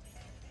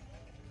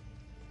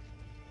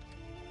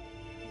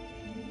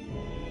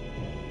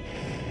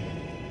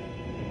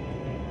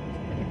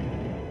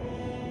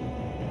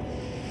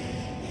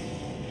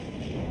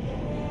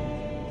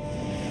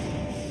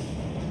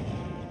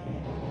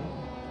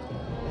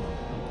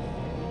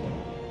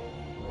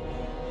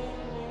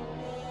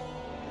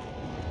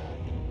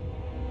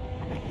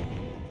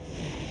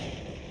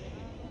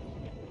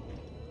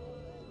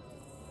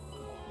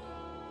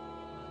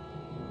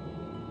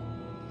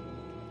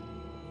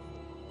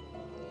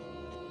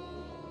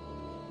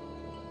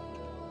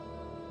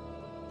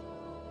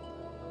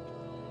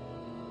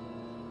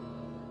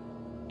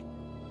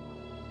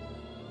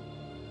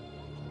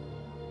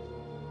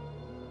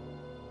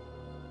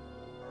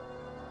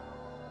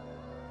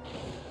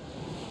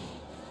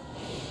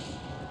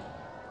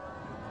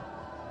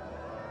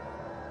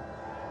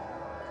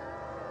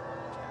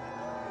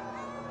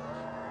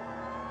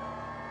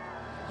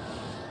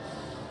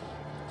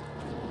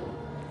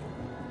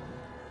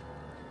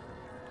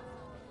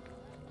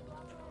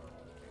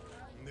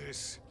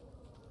 This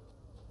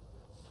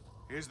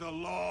is the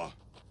law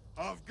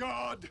of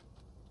God.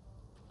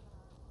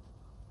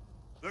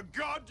 The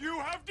God you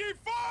have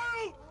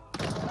defiled!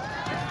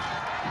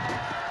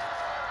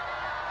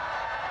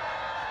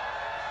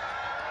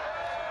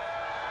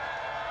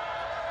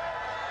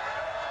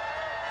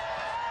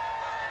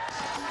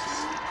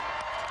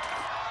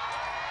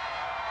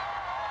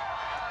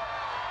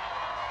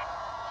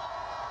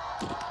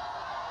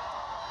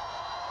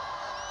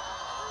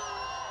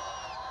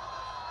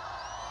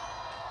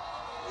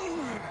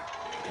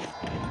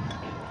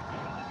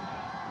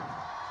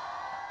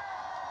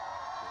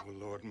 Oh,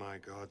 Lord my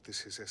God,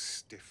 this is a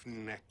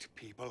stiff-necked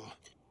people.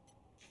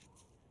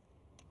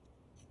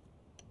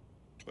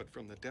 But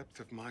from the depth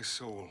of my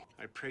soul,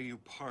 I pray you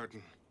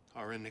pardon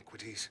our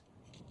iniquities,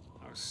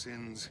 our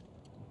sins,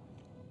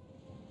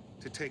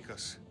 to take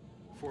us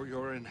for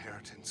your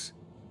inheritance.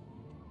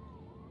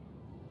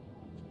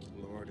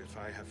 Lord, if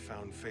I have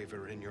found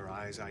favor in your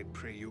eyes, I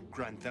pray you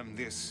grant them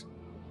this.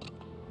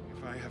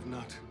 If I have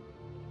not,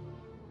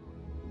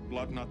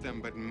 blot not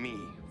them but me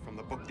from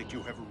the book that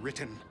you have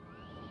written.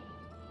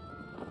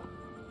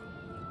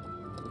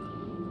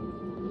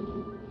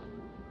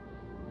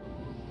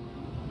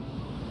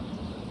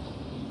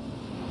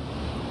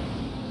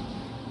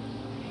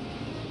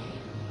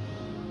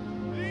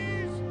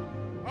 These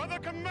are the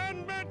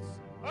commandments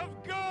of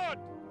God.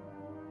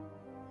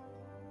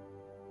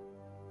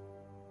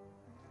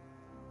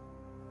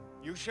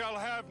 You shall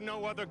have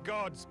no other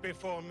gods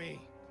before me.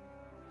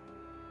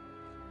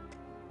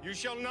 You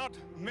shall not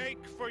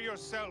make for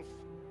yourself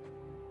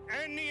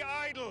any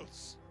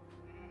idols,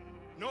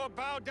 nor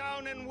bow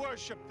down and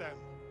worship them.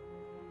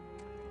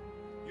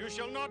 You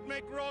shall not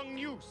make wrong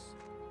use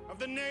of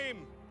the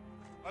name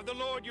of the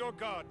Lord your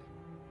God.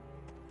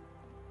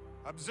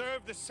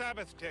 Observe the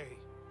Sabbath day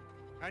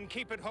and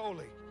keep it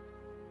holy.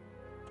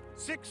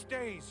 6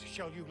 days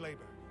shall you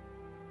labor,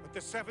 but the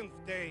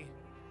 7th day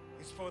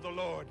is for the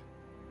Lord.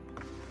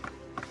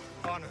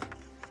 Honor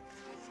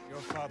your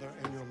father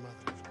and your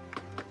mother,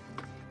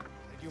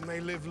 that you may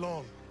live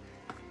long,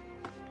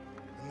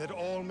 and that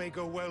all may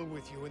go well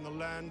with you in the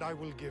land I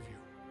will give you.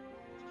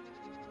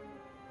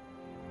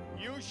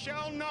 You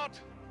shall not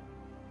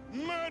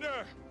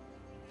murder,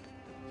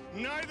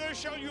 neither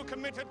shall you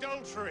commit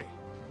adultery,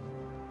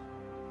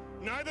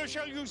 neither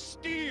shall you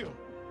steal,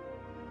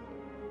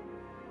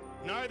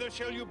 neither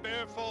shall you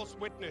bear false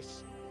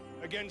witness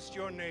against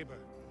your neighbor.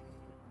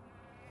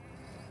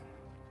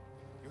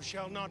 You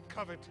shall not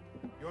covet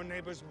your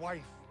neighbor's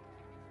wife,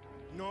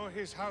 nor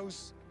his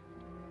house,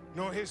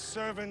 nor his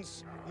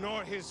servants,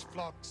 nor his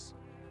flocks,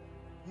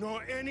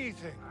 nor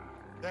anything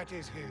that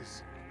is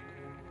his.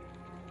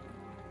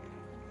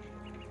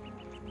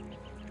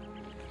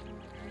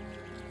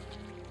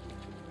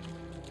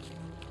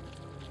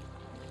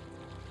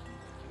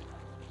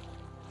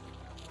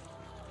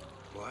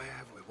 Why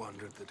have we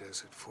wandered the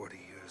desert 40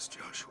 years,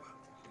 Joshua?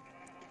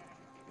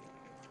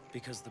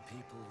 Because the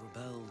people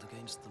rebelled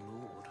against the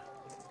Lord.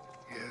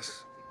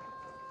 Yes,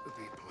 the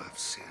people have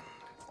sinned.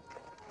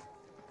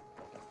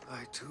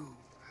 I too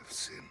have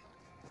sinned.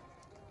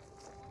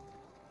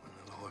 When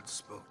the Lord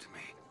spoke to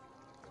me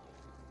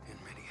in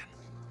Midian,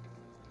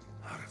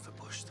 out of the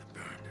bush that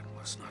burned and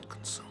was not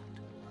consumed,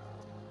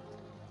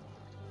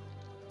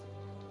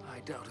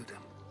 I doubted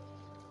him.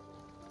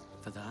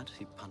 For that,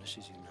 he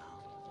punishes you now.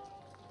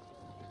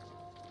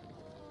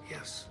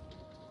 Yes.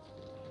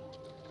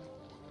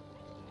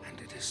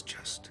 And it is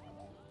just.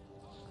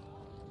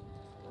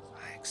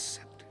 I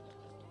accept it.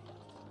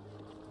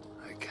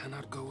 I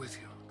cannot go with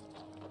you.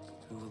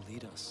 Who will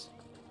lead us?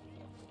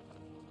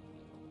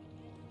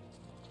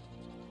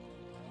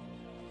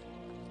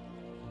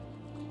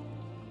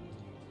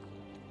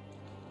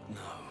 No.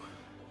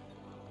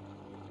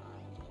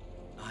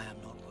 I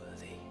am not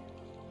worthy.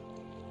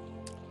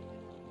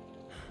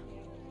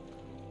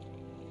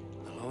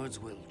 The Lord's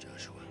will,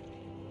 Joshua.